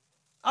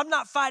 I'm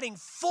not fighting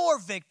for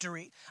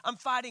victory. I'm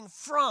fighting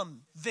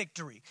from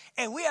victory.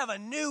 And we have a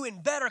new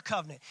and better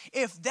covenant.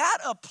 If that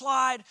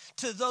applied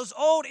to those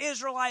old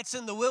Israelites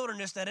in the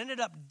wilderness that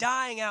ended up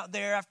dying out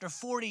there after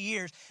 40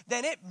 years,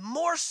 then it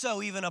more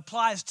so even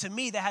applies to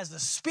me that has the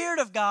Spirit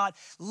of God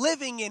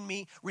living in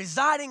me,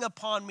 residing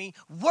upon me,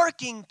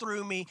 working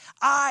through me.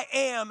 I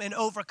am an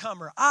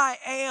overcomer. I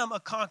am a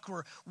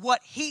conqueror.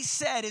 What he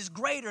said is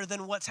greater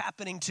than what's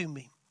happening to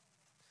me.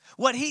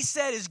 What he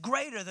said is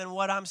greater than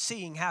what I'm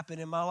seeing happen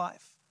in my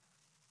life.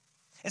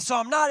 And so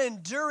I'm not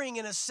enduring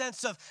in a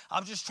sense of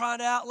I'm just trying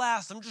to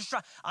outlast. I'm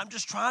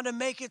just trying to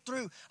make it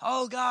through.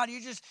 Oh God,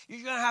 you're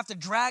going to have to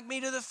drag me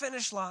to the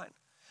finish line.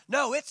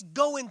 No, it's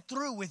going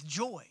through with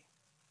joy.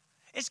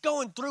 It's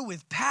going through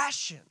with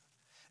passion.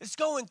 It's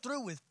going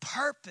through with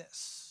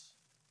purpose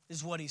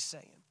is what he's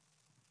saying.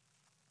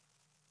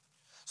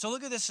 So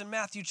look at this in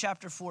Matthew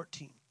chapter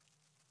 14.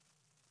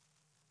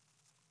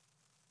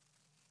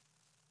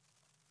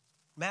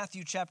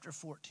 Matthew chapter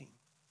 14.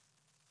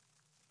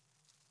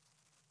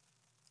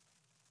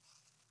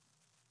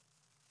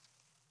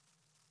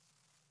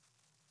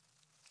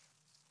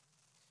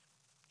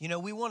 You know,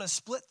 we want to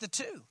split the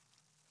two.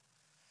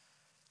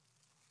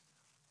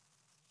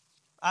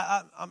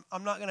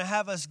 I'm not going to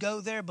have us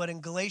go there, but in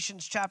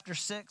Galatians chapter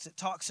 6, it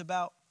talks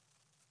about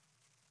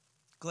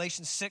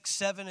Galatians 6,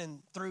 7, and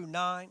through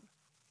 9.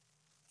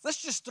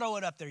 Let's just throw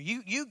it up there.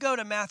 You go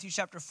to Matthew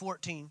chapter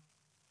 14.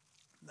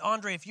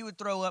 Andre, if you would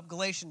throw up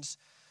Galatians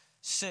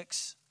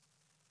 6,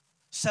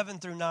 7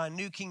 through 9,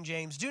 New King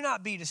James. Do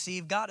not be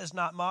deceived. God is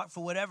not mocked,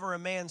 for whatever a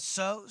man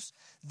sows,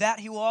 that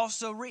he will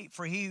also reap.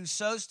 For he who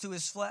sows to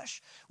his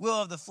flesh will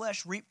of the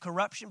flesh reap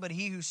corruption, but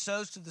he who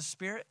sows to the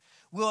Spirit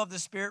will of the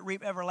Spirit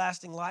reap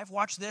everlasting life.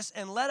 Watch this.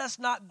 And let us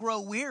not grow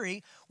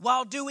weary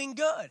while doing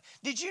good.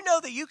 Did you know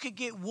that you could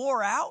get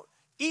wore out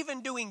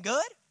even doing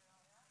good?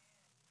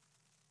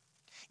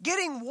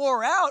 Getting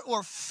wore out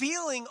or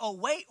feeling a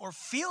weight or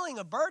feeling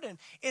a burden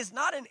is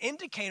not an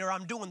indicator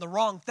I'm doing the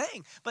wrong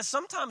thing. But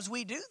sometimes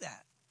we do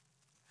that.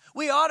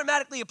 We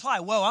automatically apply,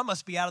 well, I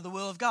must be out of the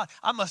will of God.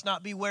 I must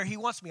not be where he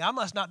wants me. I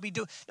must not be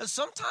doing. Now,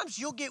 sometimes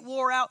you'll get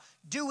wore out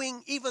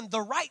doing even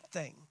the right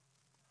thing.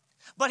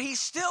 But he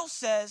still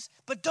says,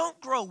 but don't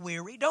grow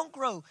weary. Don't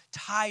grow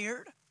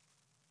tired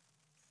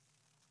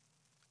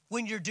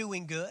when you're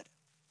doing good.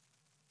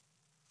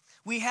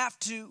 We have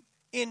to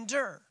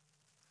endure.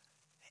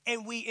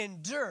 And we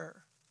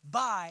endure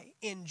by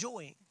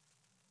enjoying.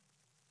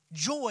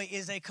 Joy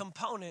is a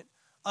component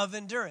of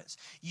endurance.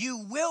 You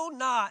will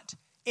not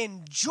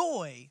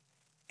enjoy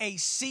a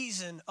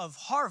season of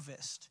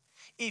harvest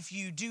if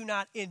you do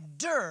not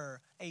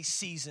endure a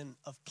season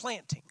of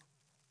planting.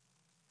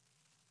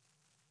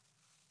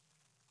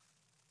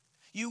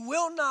 You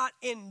will not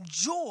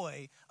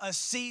enjoy a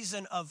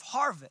season of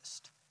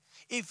harvest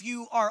if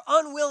you are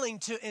unwilling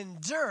to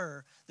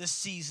endure the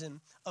season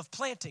of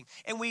planting.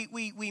 And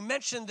we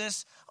mentioned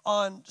this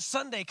on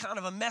Sunday, kind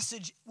of a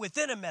message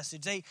within a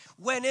message. They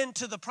went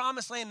into the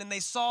promised land and they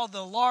saw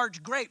the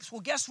large grapes.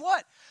 Well, guess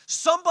what?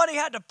 Somebody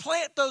had to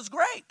plant those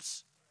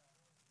grapes.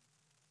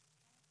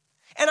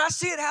 And I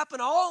see it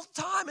happen all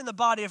the time in the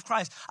body of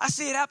Christ. I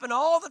see it happen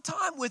all the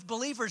time with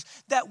believers,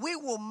 that we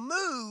will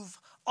move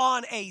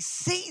on a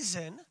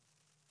season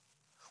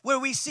where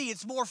we see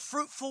it's more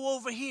fruitful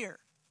over here.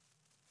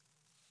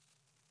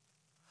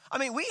 I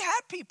mean, we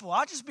had people,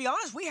 I'll just be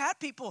honest, we had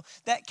people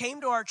that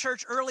came to our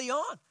church early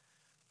on,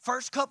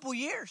 first couple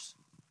years,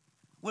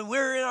 when we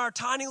were in our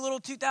tiny little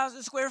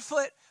 2,000 square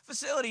foot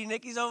facility.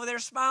 Nikki's over there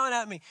smiling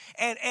at me.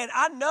 And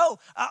I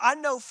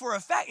know for a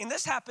fact, and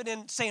this happened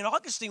in St.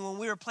 Augustine when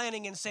we were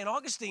planning in St.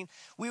 Augustine.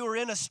 We were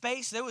in a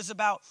space, there was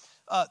about,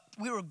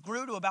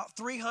 grew to about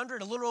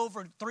 300, a little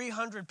over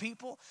 300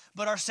 people,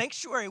 but our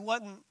sanctuary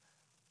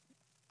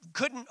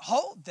couldn't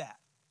hold that.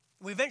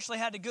 We eventually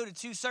had to go to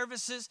 2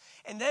 services,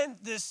 and then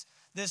this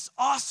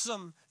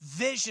awesome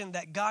vision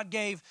that God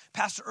gave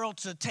Pastor Earl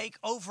to take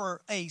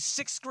over a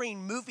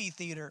 6-screen movie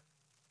theater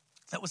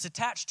that was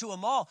attached to a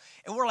mall.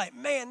 And we're like,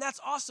 man, that's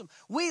awesome.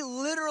 We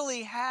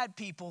literally had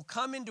people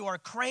come into our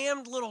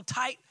crammed little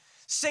tight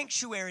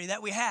sanctuary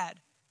that we had,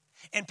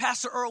 and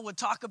Pastor Earl would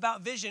talk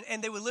about vision,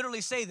 and they would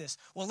literally say this,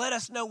 well, let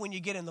us know when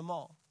you get in the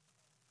mall.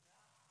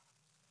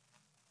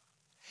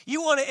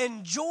 You want to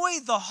enjoy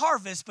the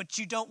harvest, but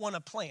you don't want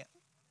to plant.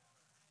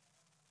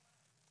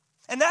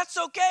 And that's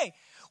okay.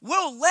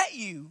 We'll let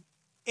you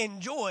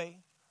enjoy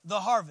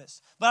the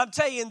harvest. But I'm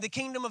telling you, in the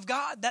kingdom of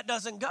God, that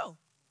doesn't go.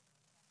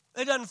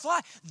 It doesn't fly.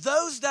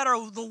 Those that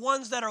are the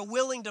ones that are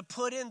willing to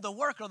put in the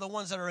work are the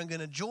ones that are going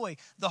to enjoy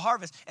the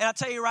harvest. And I'll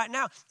tell you right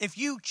now, if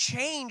you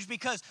change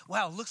because,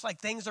 wow, it looks like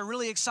things are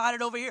really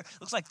excited over here.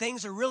 Looks like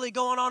things are really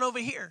going on over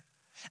here.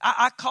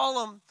 I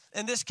call them,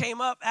 and this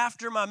came up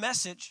after my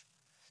message,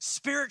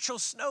 spiritual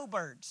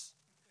snowbirds.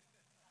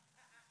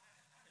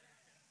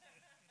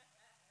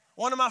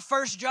 One of my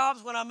first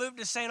jobs when I moved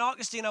to St.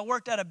 Augustine, I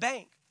worked at a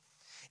bank.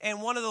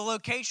 And one of the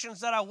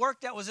locations that I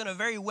worked at was in a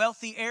very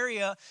wealthy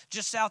area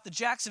just south of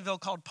Jacksonville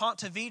called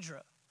Ponte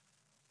Vedra.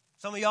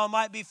 Some of y'all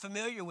might be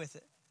familiar with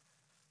it.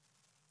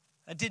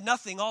 I did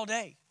nothing all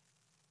day,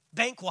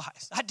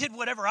 bank-wise. I did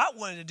whatever I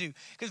wanted to do.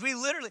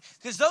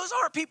 Because those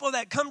aren't people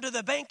that come to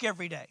the bank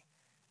every day.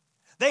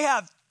 They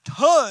have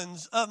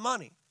tons of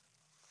money.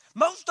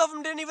 Most of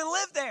them didn't even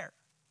live there.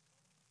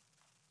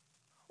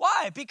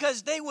 Why?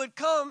 Because they would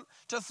come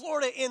to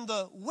Florida in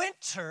the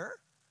winter,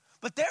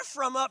 but they're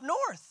from up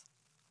north.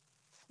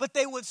 But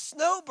they would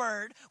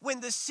snowbird when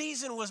the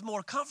season was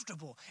more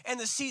comfortable and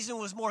the season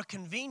was more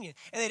convenient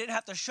and they didn't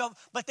have to shovel.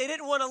 But they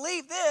didn't want to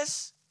leave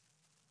this,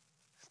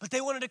 but they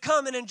wanted to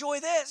come and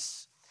enjoy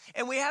this.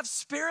 And we have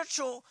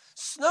spiritual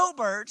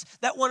snowbirds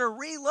that want to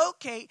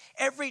relocate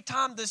every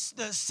time the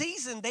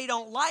season, they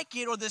don't like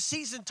it, or the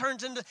season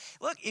turns into,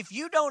 look, if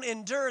you don't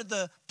endure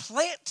the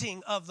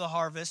planting of the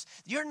harvest,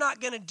 you're not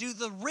going to do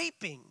the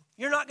reaping.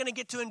 You're not going to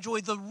get to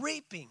enjoy the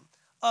reaping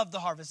of the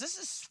harvest. This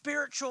is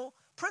spiritual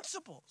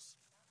principles.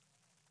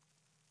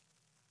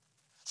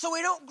 So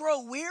we don't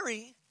grow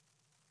weary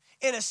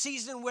in a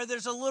season where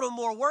there's a little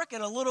more work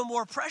and a little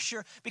more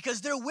pressure,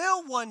 because there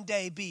will one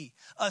day be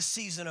a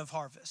season of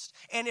harvest.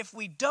 And if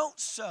we don't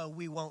sow,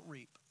 we won't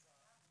reap.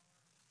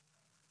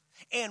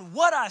 And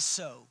what I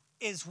sow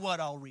is what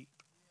I'll reap.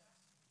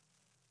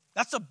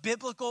 That's a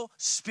biblical,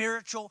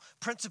 spiritual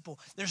principle.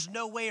 There's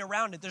no way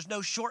around it. There's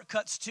no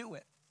shortcuts to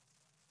it.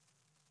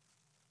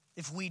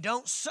 If we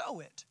don't sow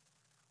it,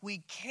 we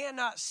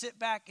cannot sit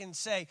back and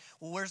say,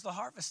 well, where's the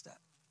harvest at?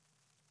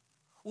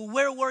 Well,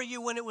 where were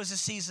you when it was a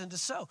season to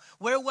sow?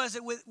 Where was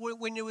it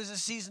when it was a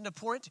season to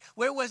pour into?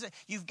 Where was it?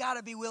 You've got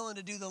to be willing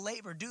to do the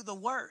labor, do the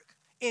work,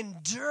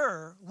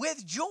 endure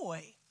with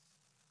joy,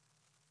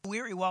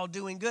 weary while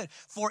doing good.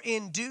 For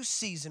in due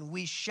season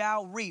we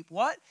shall reap.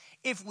 What?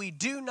 If we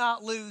do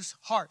not lose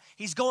heart.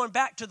 He's going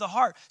back to the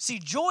heart. See,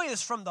 joy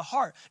is from the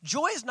heart.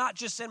 Joy is not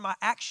just in my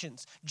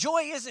actions.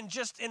 Joy isn't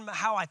just in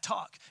how I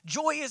talk.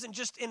 Joy isn't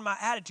just in my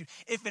attitude.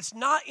 If it's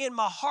not in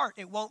my heart,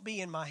 it won't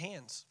be in my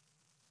hands.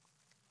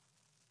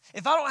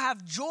 If I don't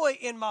have joy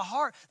in my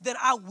heart, then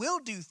I will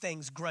do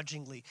things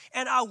grudgingly.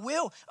 And I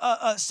will.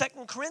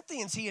 2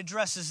 Corinthians, he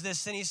addresses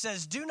this and he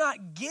says, do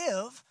not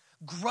give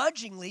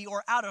grudgingly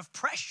or out of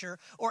pressure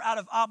or out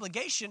of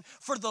obligation.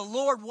 For the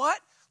Lord what?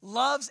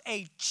 Loves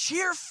a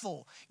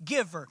cheerful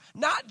giver.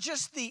 Not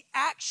just the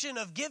action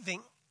of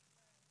giving.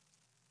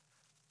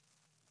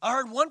 I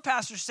heard one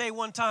pastor say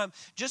one time,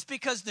 just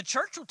because the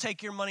church will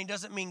take your money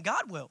doesn't mean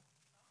God will.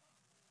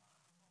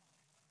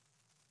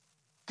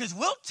 Because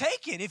we'll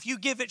take it if you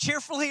give it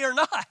cheerfully or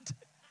not.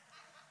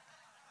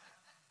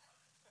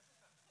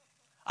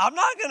 I'm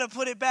not going to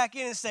put it back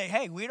in and say,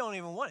 hey, we don't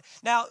even want it.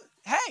 Now,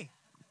 hey,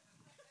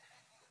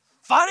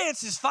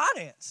 finance is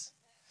finance.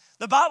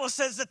 The Bible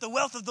says that the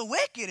wealth of the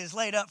wicked is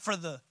laid up for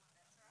the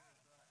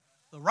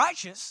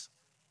righteous.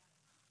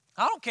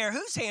 I don't care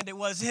whose hand it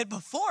was in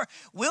before.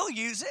 We'll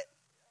use it.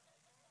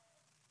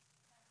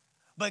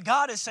 But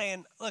God is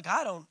saying, look,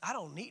 I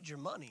don't need your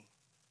money.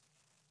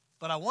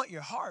 But I want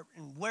your heart,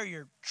 and where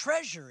your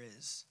treasure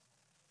is,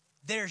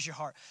 there's your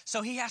heart.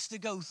 So he has to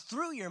go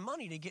through your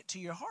money to get to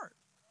your heart.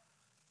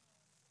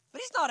 But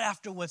he's not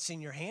after what's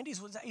in your hand.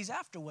 He's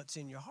after what's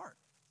in your heart.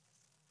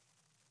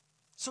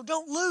 So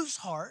don't lose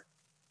heart,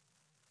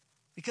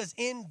 because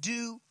in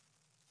due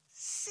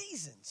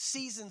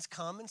seasons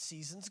come and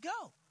seasons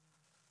go.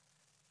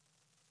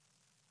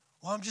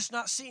 Well, I'm just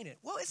not seeing it.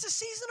 Well, it's a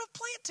season of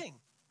planting.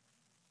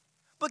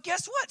 But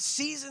guess what?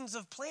 Seasons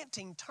of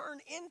planting turn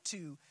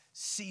into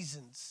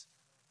seasons.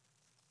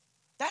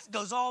 That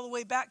goes all the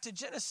way back to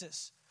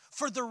Genesis.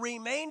 For the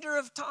remainder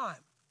of time,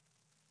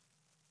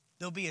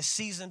 there'll be a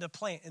season to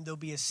plant and there'll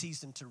be a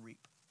season to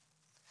reap.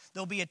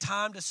 There'll be a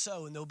time to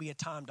sow and there'll be a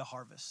time to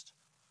harvest.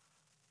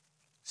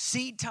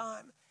 Seed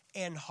time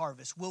and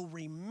harvest will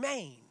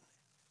remain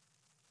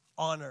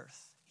on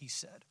earth, he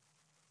said.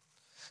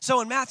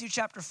 So in Matthew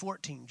chapter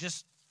 14,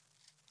 just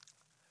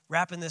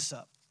wrapping this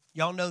up.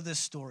 Y'all know this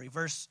story.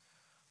 Verse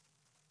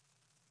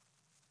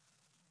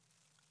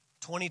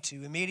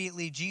 22,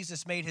 immediately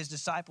Jesus made his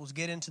disciples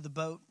get into the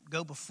boat,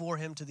 go before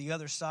him to the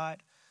other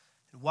side,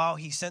 and while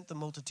he sent the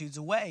multitudes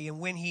away. And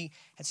when he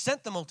had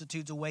sent the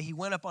multitudes away, he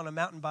went up on a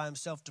mountain by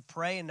himself to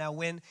pray. And now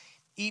when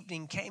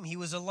evening came, he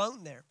was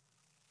alone there.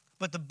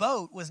 But the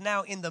boat was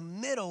now in the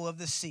middle of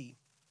the sea,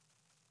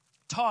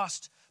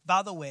 tossed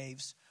by the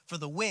waves, for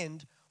the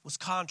wind was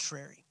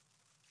contrary.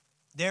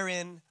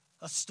 Therein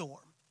a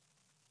storm.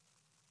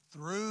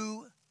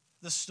 Through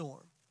the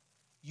storm,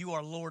 you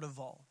are Lord of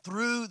all.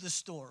 Through the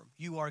storm,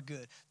 you are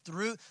good.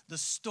 Through the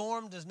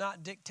storm does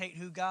not dictate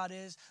who God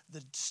is.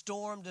 The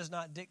storm does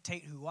not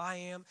dictate who I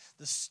am.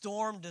 The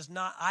storm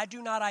I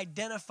do not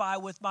identify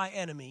with my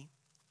enemy.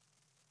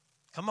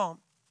 Come on.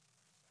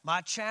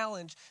 My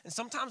challenge, and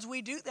sometimes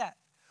we do that.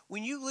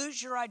 When you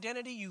lose your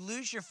identity, you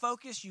lose your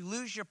focus, you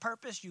lose your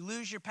purpose, you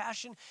lose your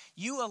passion,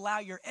 you allow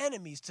your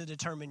enemies to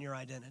determine your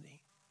identity.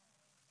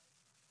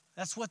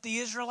 That's what the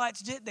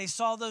Israelites did. They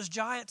saw those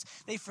giants.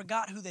 They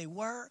forgot who they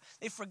were.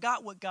 They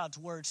forgot what God's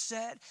word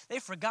said. They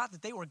forgot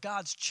that they were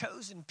God's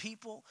chosen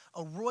people,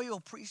 a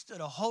royal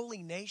priesthood, a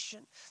holy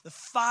nation. The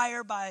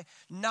fire by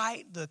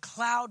night, the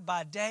cloud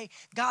by day.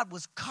 God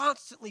was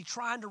constantly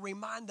trying to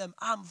remind them,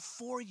 I'm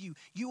for you.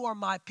 You are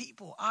my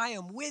people. I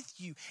am with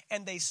you.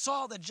 And they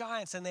saw the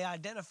giants and they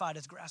identified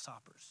as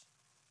grasshoppers.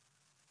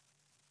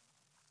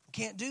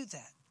 Can't do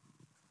that.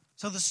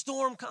 So the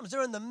storm comes.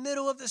 They're in the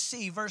middle of the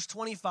sea, verse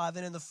 25.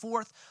 And in the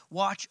fourth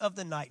watch of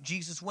the night,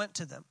 Jesus went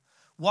to them,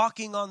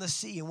 walking on the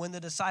sea. And when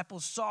the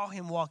disciples saw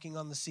him walking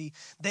on the sea,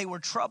 they were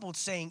troubled,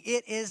 saying,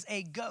 it is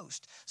a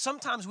ghost.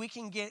 Sometimes we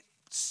can get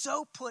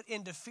so put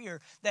into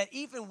fear that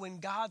even when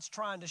God's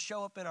trying to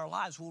show up in our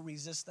lives, we'll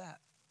resist that.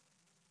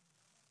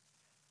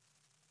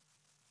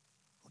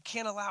 We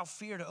can't allow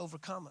fear to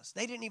overcome us.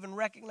 They didn't even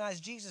recognize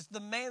Jesus, the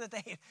man that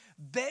they had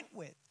been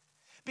with,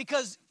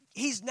 because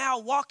he's now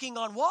walking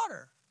on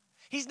water.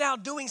 He's now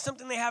doing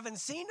something they haven't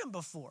seen him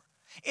before.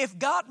 If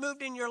God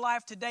moved in your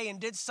life today and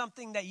did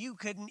something that you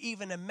couldn't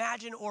even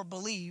imagine or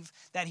believe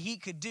that he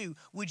could do,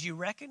 would you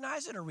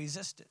recognize it or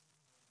resist it?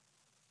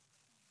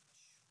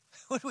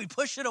 Would we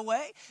push it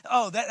away?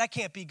 Oh, that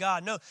can't be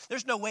God. No,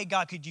 there's no way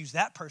God could use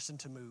that person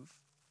to move.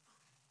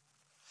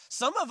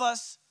 Some of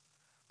us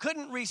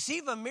couldn't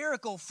receive a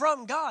miracle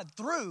from God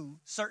through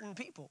certain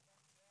people.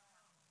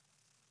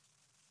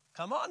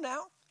 Come on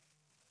now.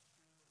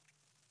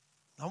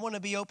 I want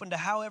to be open to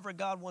however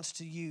God wants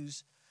to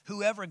use,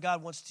 whoever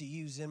God wants to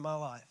use in my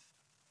life.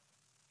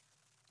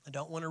 I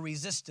don't want to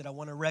resist it. I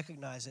want to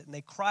recognize it. And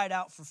they cried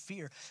out for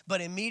fear. But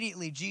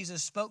immediately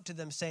Jesus spoke to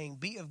them saying,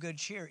 be of good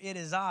cheer. It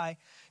is I.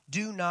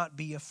 Do not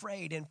be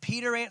afraid. And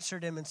Peter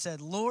answered him and said,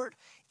 Lord,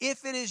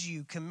 if it is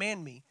you,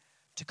 command me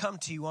to come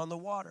to you on the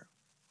water.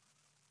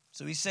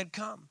 So he said,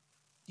 come.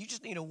 You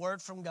just need a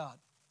word from God.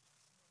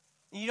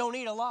 You don't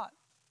need a lot.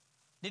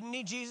 Didn't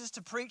need Jesus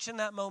to preach in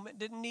that moment.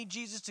 Didn't need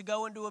Jesus to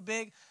go into a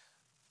big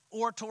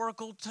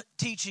oratorical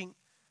teaching.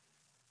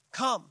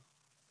 Come.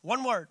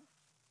 One word.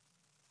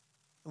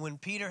 And when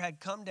Peter had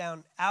come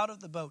down out of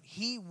the boat,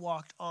 he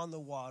walked on the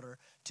water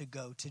to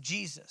go to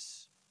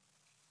Jesus.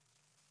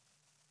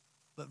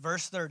 But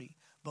verse 30,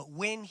 but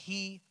when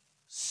he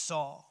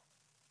saw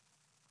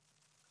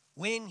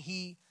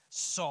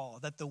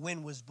that the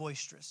wind was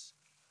boisterous,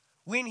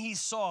 when he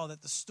saw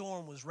that the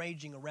storm was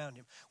raging around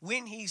him,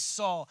 when he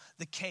saw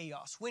the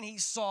chaos, when he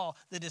saw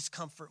the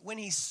discomfort, when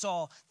he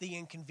saw the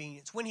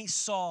inconvenience, when he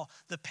saw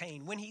the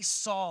pain, when he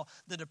saw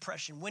the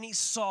depression, when he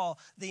saw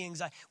the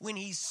anxiety, when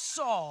he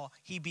saw,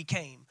 he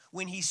became.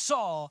 When he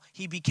saw,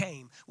 he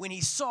became. When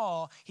he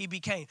saw, he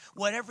became.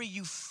 Whatever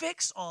you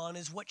fix on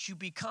is what you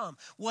become.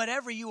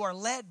 Whatever you are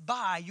led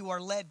by, you are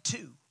led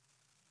to.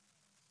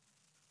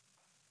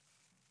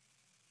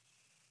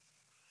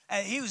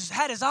 And he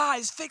had his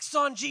eyes fixed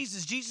on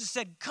Jesus. Jesus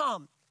said,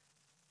 come.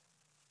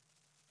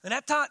 And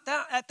at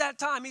that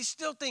time, he's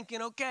still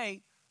thinking,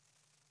 okay,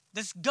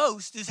 this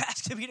ghost is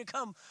asking me to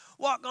come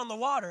walk on the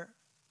water.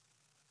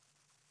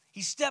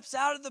 He steps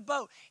out of the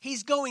boat.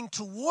 He's going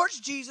towards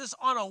Jesus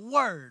on a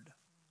word.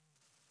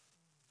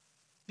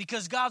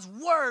 Because God's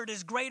word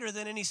is greater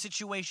than any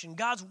situation.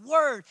 God's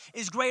word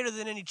is greater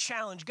than any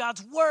challenge.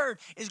 God's word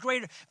is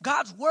greater.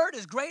 God's word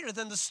is greater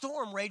than the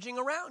storm raging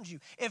around you.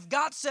 If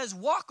God says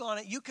walk on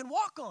it, you can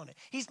walk on it.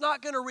 He's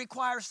not going to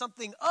require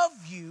something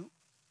of you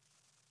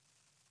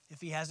if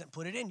he hasn't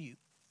put it in you.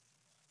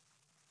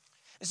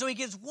 And so he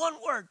gives one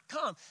word,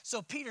 come.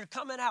 So Peter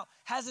coming out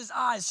has his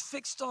eyes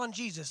fixed on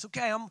Jesus.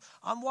 Okay,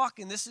 I'm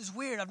walking. This is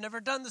weird. I've never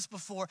done this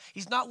before.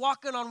 He's not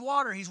walking on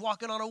water. He's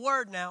walking on a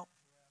word now.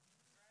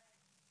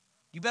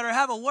 You better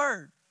have a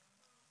word.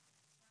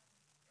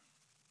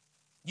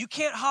 You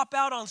can't hop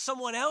out on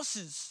someone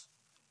else's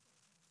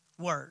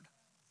word.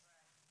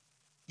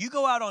 You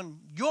go out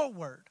on your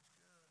word.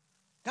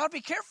 Got to be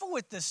careful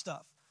with this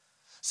stuff.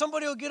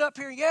 Somebody will get up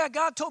here, yeah,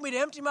 God told me to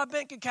empty my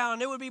bank account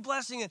and it would be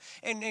blessing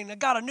and I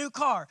got a new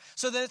car.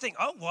 So then they think,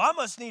 oh, well, I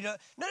must need a...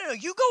 No,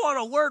 you go on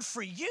a word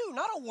for you,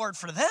 not a word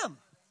for them.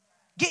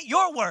 Get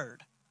your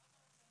word.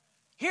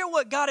 Hear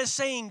what God is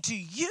saying to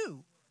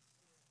you.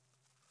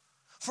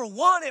 For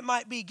one, it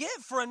might be give.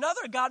 For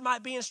another, God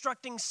might be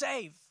instructing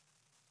save.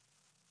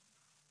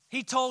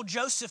 He told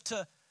Joseph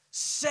to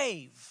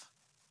save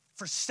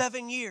for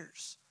 7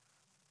 years.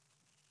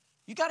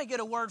 You got to get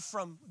a word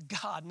from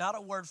God, not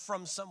a word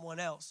from someone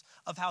else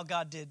of how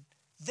God did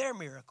their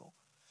miracle.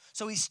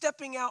 So he's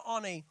stepping out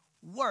on a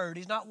word.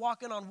 He's not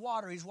walking on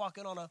water. He's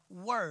walking on a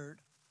word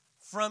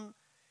from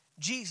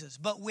Jesus.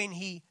 But when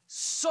he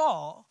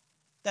saw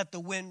that the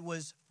wind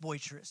was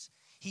boisterous,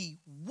 he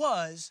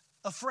was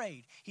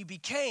afraid. He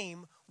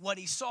became what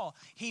he saw.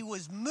 He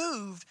was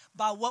moved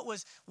by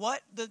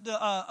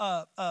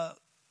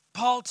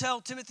Paul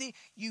tell Timothy,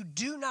 you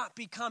do not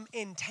become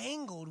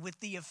entangled with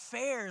the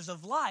affairs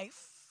of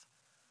life,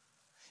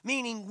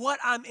 meaning what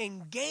I'm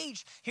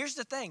engaged. Here's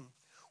the thing.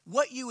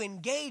 What you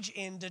engage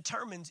in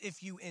determines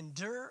if you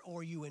endure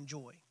or you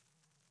enjoy.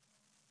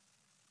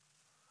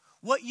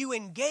 What you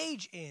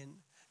engage in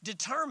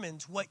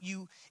determines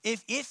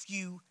if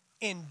you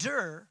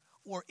endure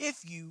or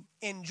if you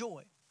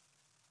enjoy.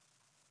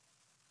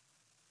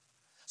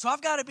 So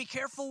I've got to be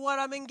careful what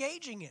I'm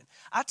engaging in.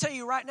 I tell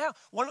you right now,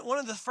 one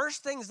of the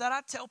first things that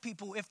I tell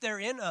people if they're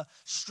in a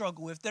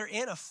struggle, if they're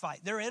in a fight,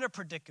 they're in a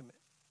predicament.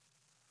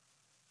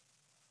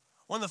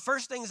 One of the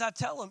first things I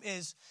tell them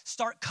is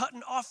start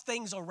cutting off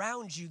things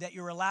around you that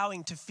you're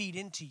allowing to feed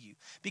into you.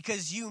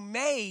 Because you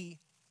may,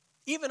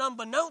 even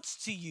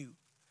unbeknownst to you,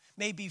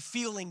 may be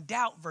feeling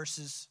doubt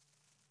versus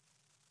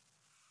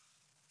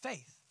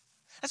faith.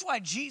 That's why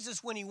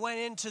Jesus, when he went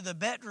into the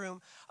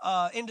bedroom,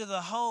 into the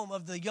home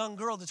of the young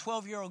girl, the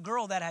 12-year-old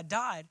girl that had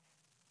died,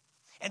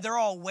 and they're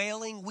all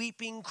wailing,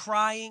 weeping,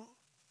 crying,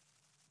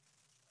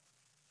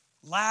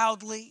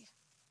 loudly.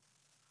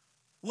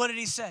 What did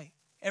he say?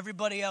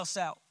 Everybody else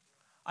out.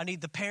 I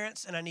need the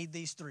parents and I need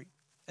these three.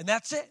 And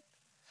that's it.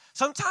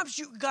 Sometimes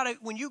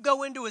when you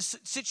go into a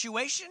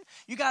situation,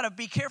 you got to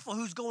be careful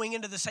who's going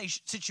into the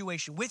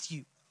situation with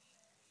you.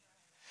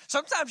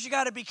 Sometimes you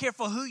got to be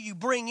careful who you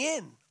bring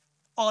in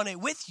on it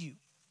with you.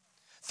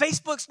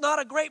 Facebook's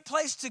not a great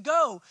place to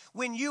go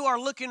when you are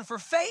looking for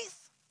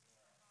faith.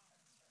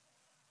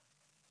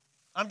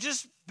 I'm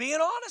just being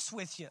honest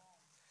with you.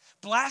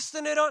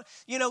 blasting it on.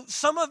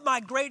 Some of my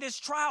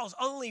greatest trials,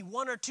 only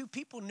 1 or 2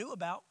 people knew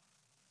about.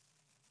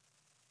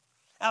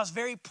 I was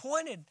very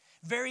pointed,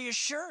 very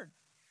assured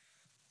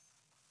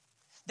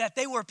that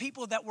they were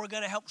people that were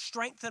going to help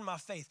strengthen my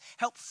faith,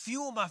 help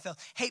fuel my faith,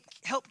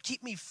 help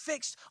keep me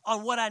fixed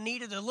on what I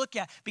needed to look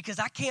at, because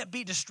I can't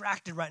be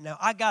distracted right now.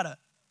 I got to.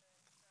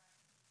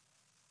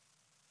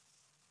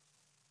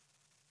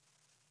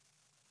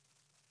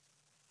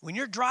 When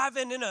you're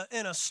driving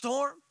in a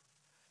storm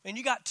and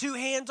you got 2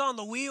 hands on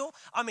the wheel,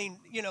 I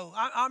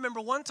remember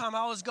one time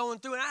I was going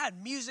through and I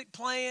had music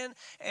playing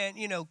and,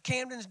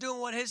 Camden's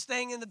doing his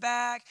thing in the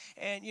back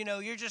and,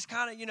 you're just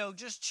kind of,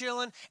 just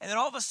chilling. And then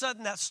all of a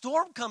sudden that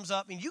storm comes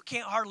up and you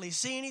can't hardly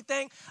see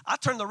anything. I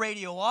turn the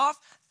radio off.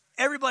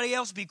 Everybody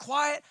else be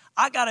quiet.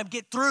 I got to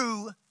get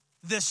through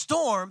this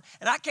storm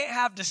and I can't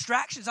have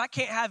distractions. I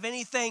can't have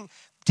anything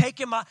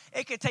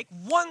it could take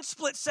 1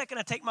 split second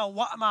to take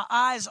my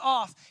eyes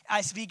off.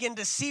 I begin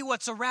to see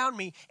what's around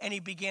me, and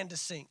he began to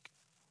sink.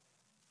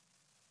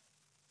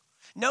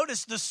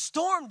 Notice the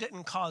storm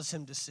didn't cause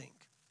him to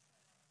sink.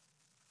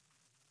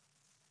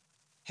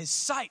 His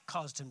sight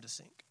caused him to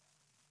sink.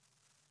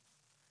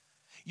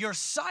 Your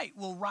sight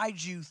will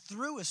ride you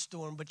through a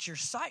storm, but your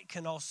sight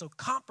can also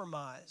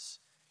compromise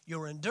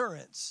your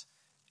endurance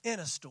in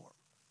a storm.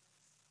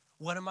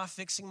 What am I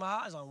fixing my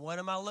eyes on? What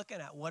am I looking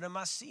at? What am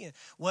I seeing?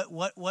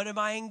 What am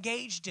I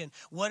engaged in?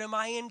 What am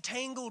I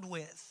entangled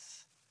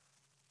with?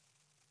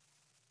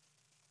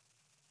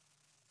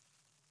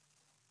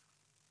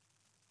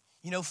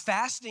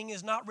 Fasting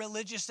is not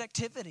religious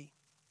activity.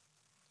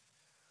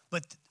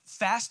 But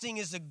fasting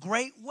is a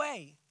great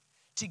way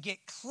to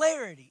get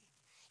clarity.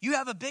 You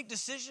have a big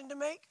decision to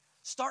make?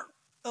 Start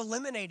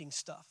eliminating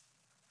stuff.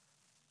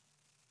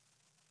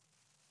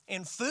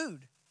 And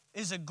food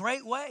is a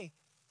great way.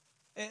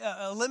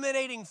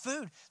 Eliminating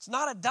food. It's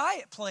not a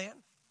diet plan.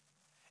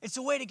 It's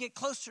a way to get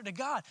closer to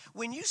God.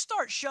 When you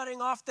start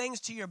shutting off things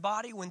to your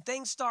body, when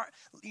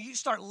you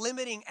start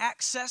limiting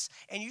access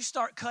and you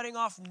start cutting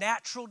off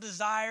natural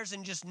desires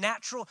and just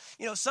natural,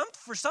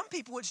 for some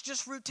people it's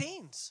just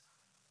routines.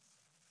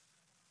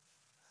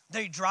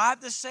 They drive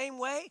the same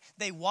way.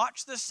 They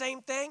watch the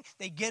same thing.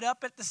 They get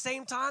up at the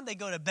same time. They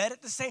go to bed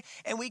at the same.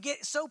 And we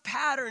get so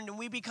patterned and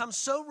we become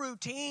so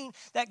routine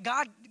that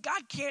God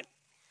can't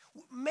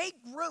make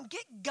room.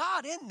 Get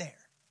God in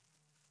there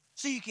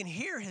so you can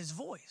hear his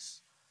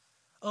voice.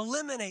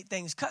 Eliminate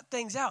things, cut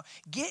things out.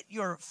 Get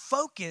your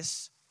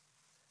focus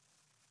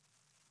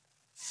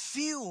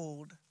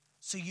fueled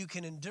so you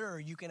can endure,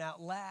 you can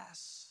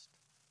outlast.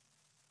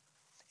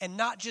 And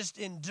not just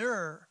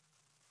endure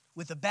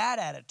with a bad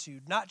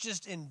attitude, not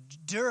just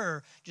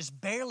endure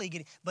just barely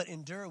getting, but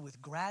endure with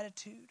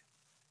gratitude.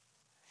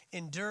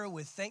 Endure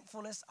with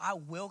thankfulness. I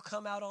will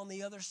come out on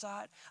the other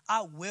side.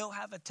 I will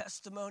have a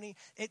testimony.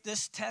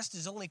 This test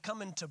is only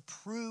coming to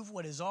prove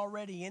what is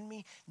already in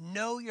me.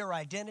 Know your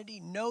identity.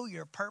 Know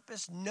your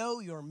purpose. Know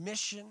your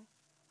mission.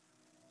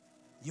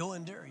 You'll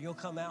endure. You'll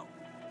come out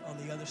on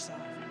the other side.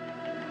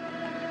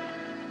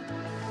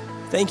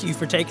 Thank you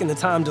for taking the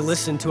time to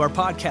listen to our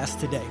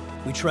podcast today.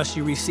 We trust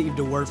you received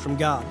a word from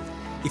God.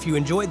 If you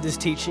enjoyed this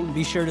teaching,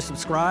 be sure to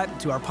subscribe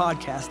to our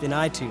podcast in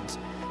iTunes.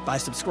 By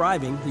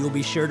subscribing, you'll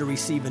be sure to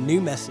receive a new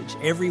message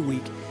every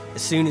week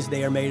as soon as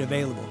they are made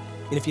available.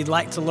 And if you'd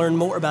like to learn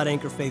more about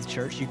Anchor Faith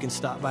Church, you can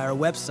stop by our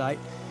website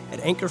at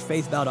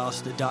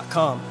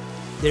anchorfaithvaldosta.com.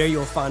 There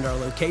you'll find our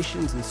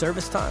locations and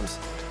service times,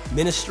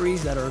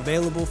 ministries that are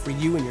available for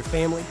you and your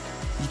family.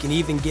 You can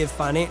even give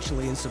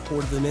financially in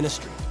support of the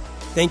ministry.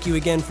 Thank you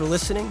again for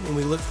listening, and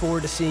we look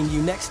forward to seeing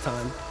you next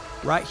time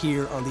right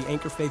here on the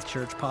Anchor Faith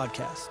Church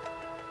podcast.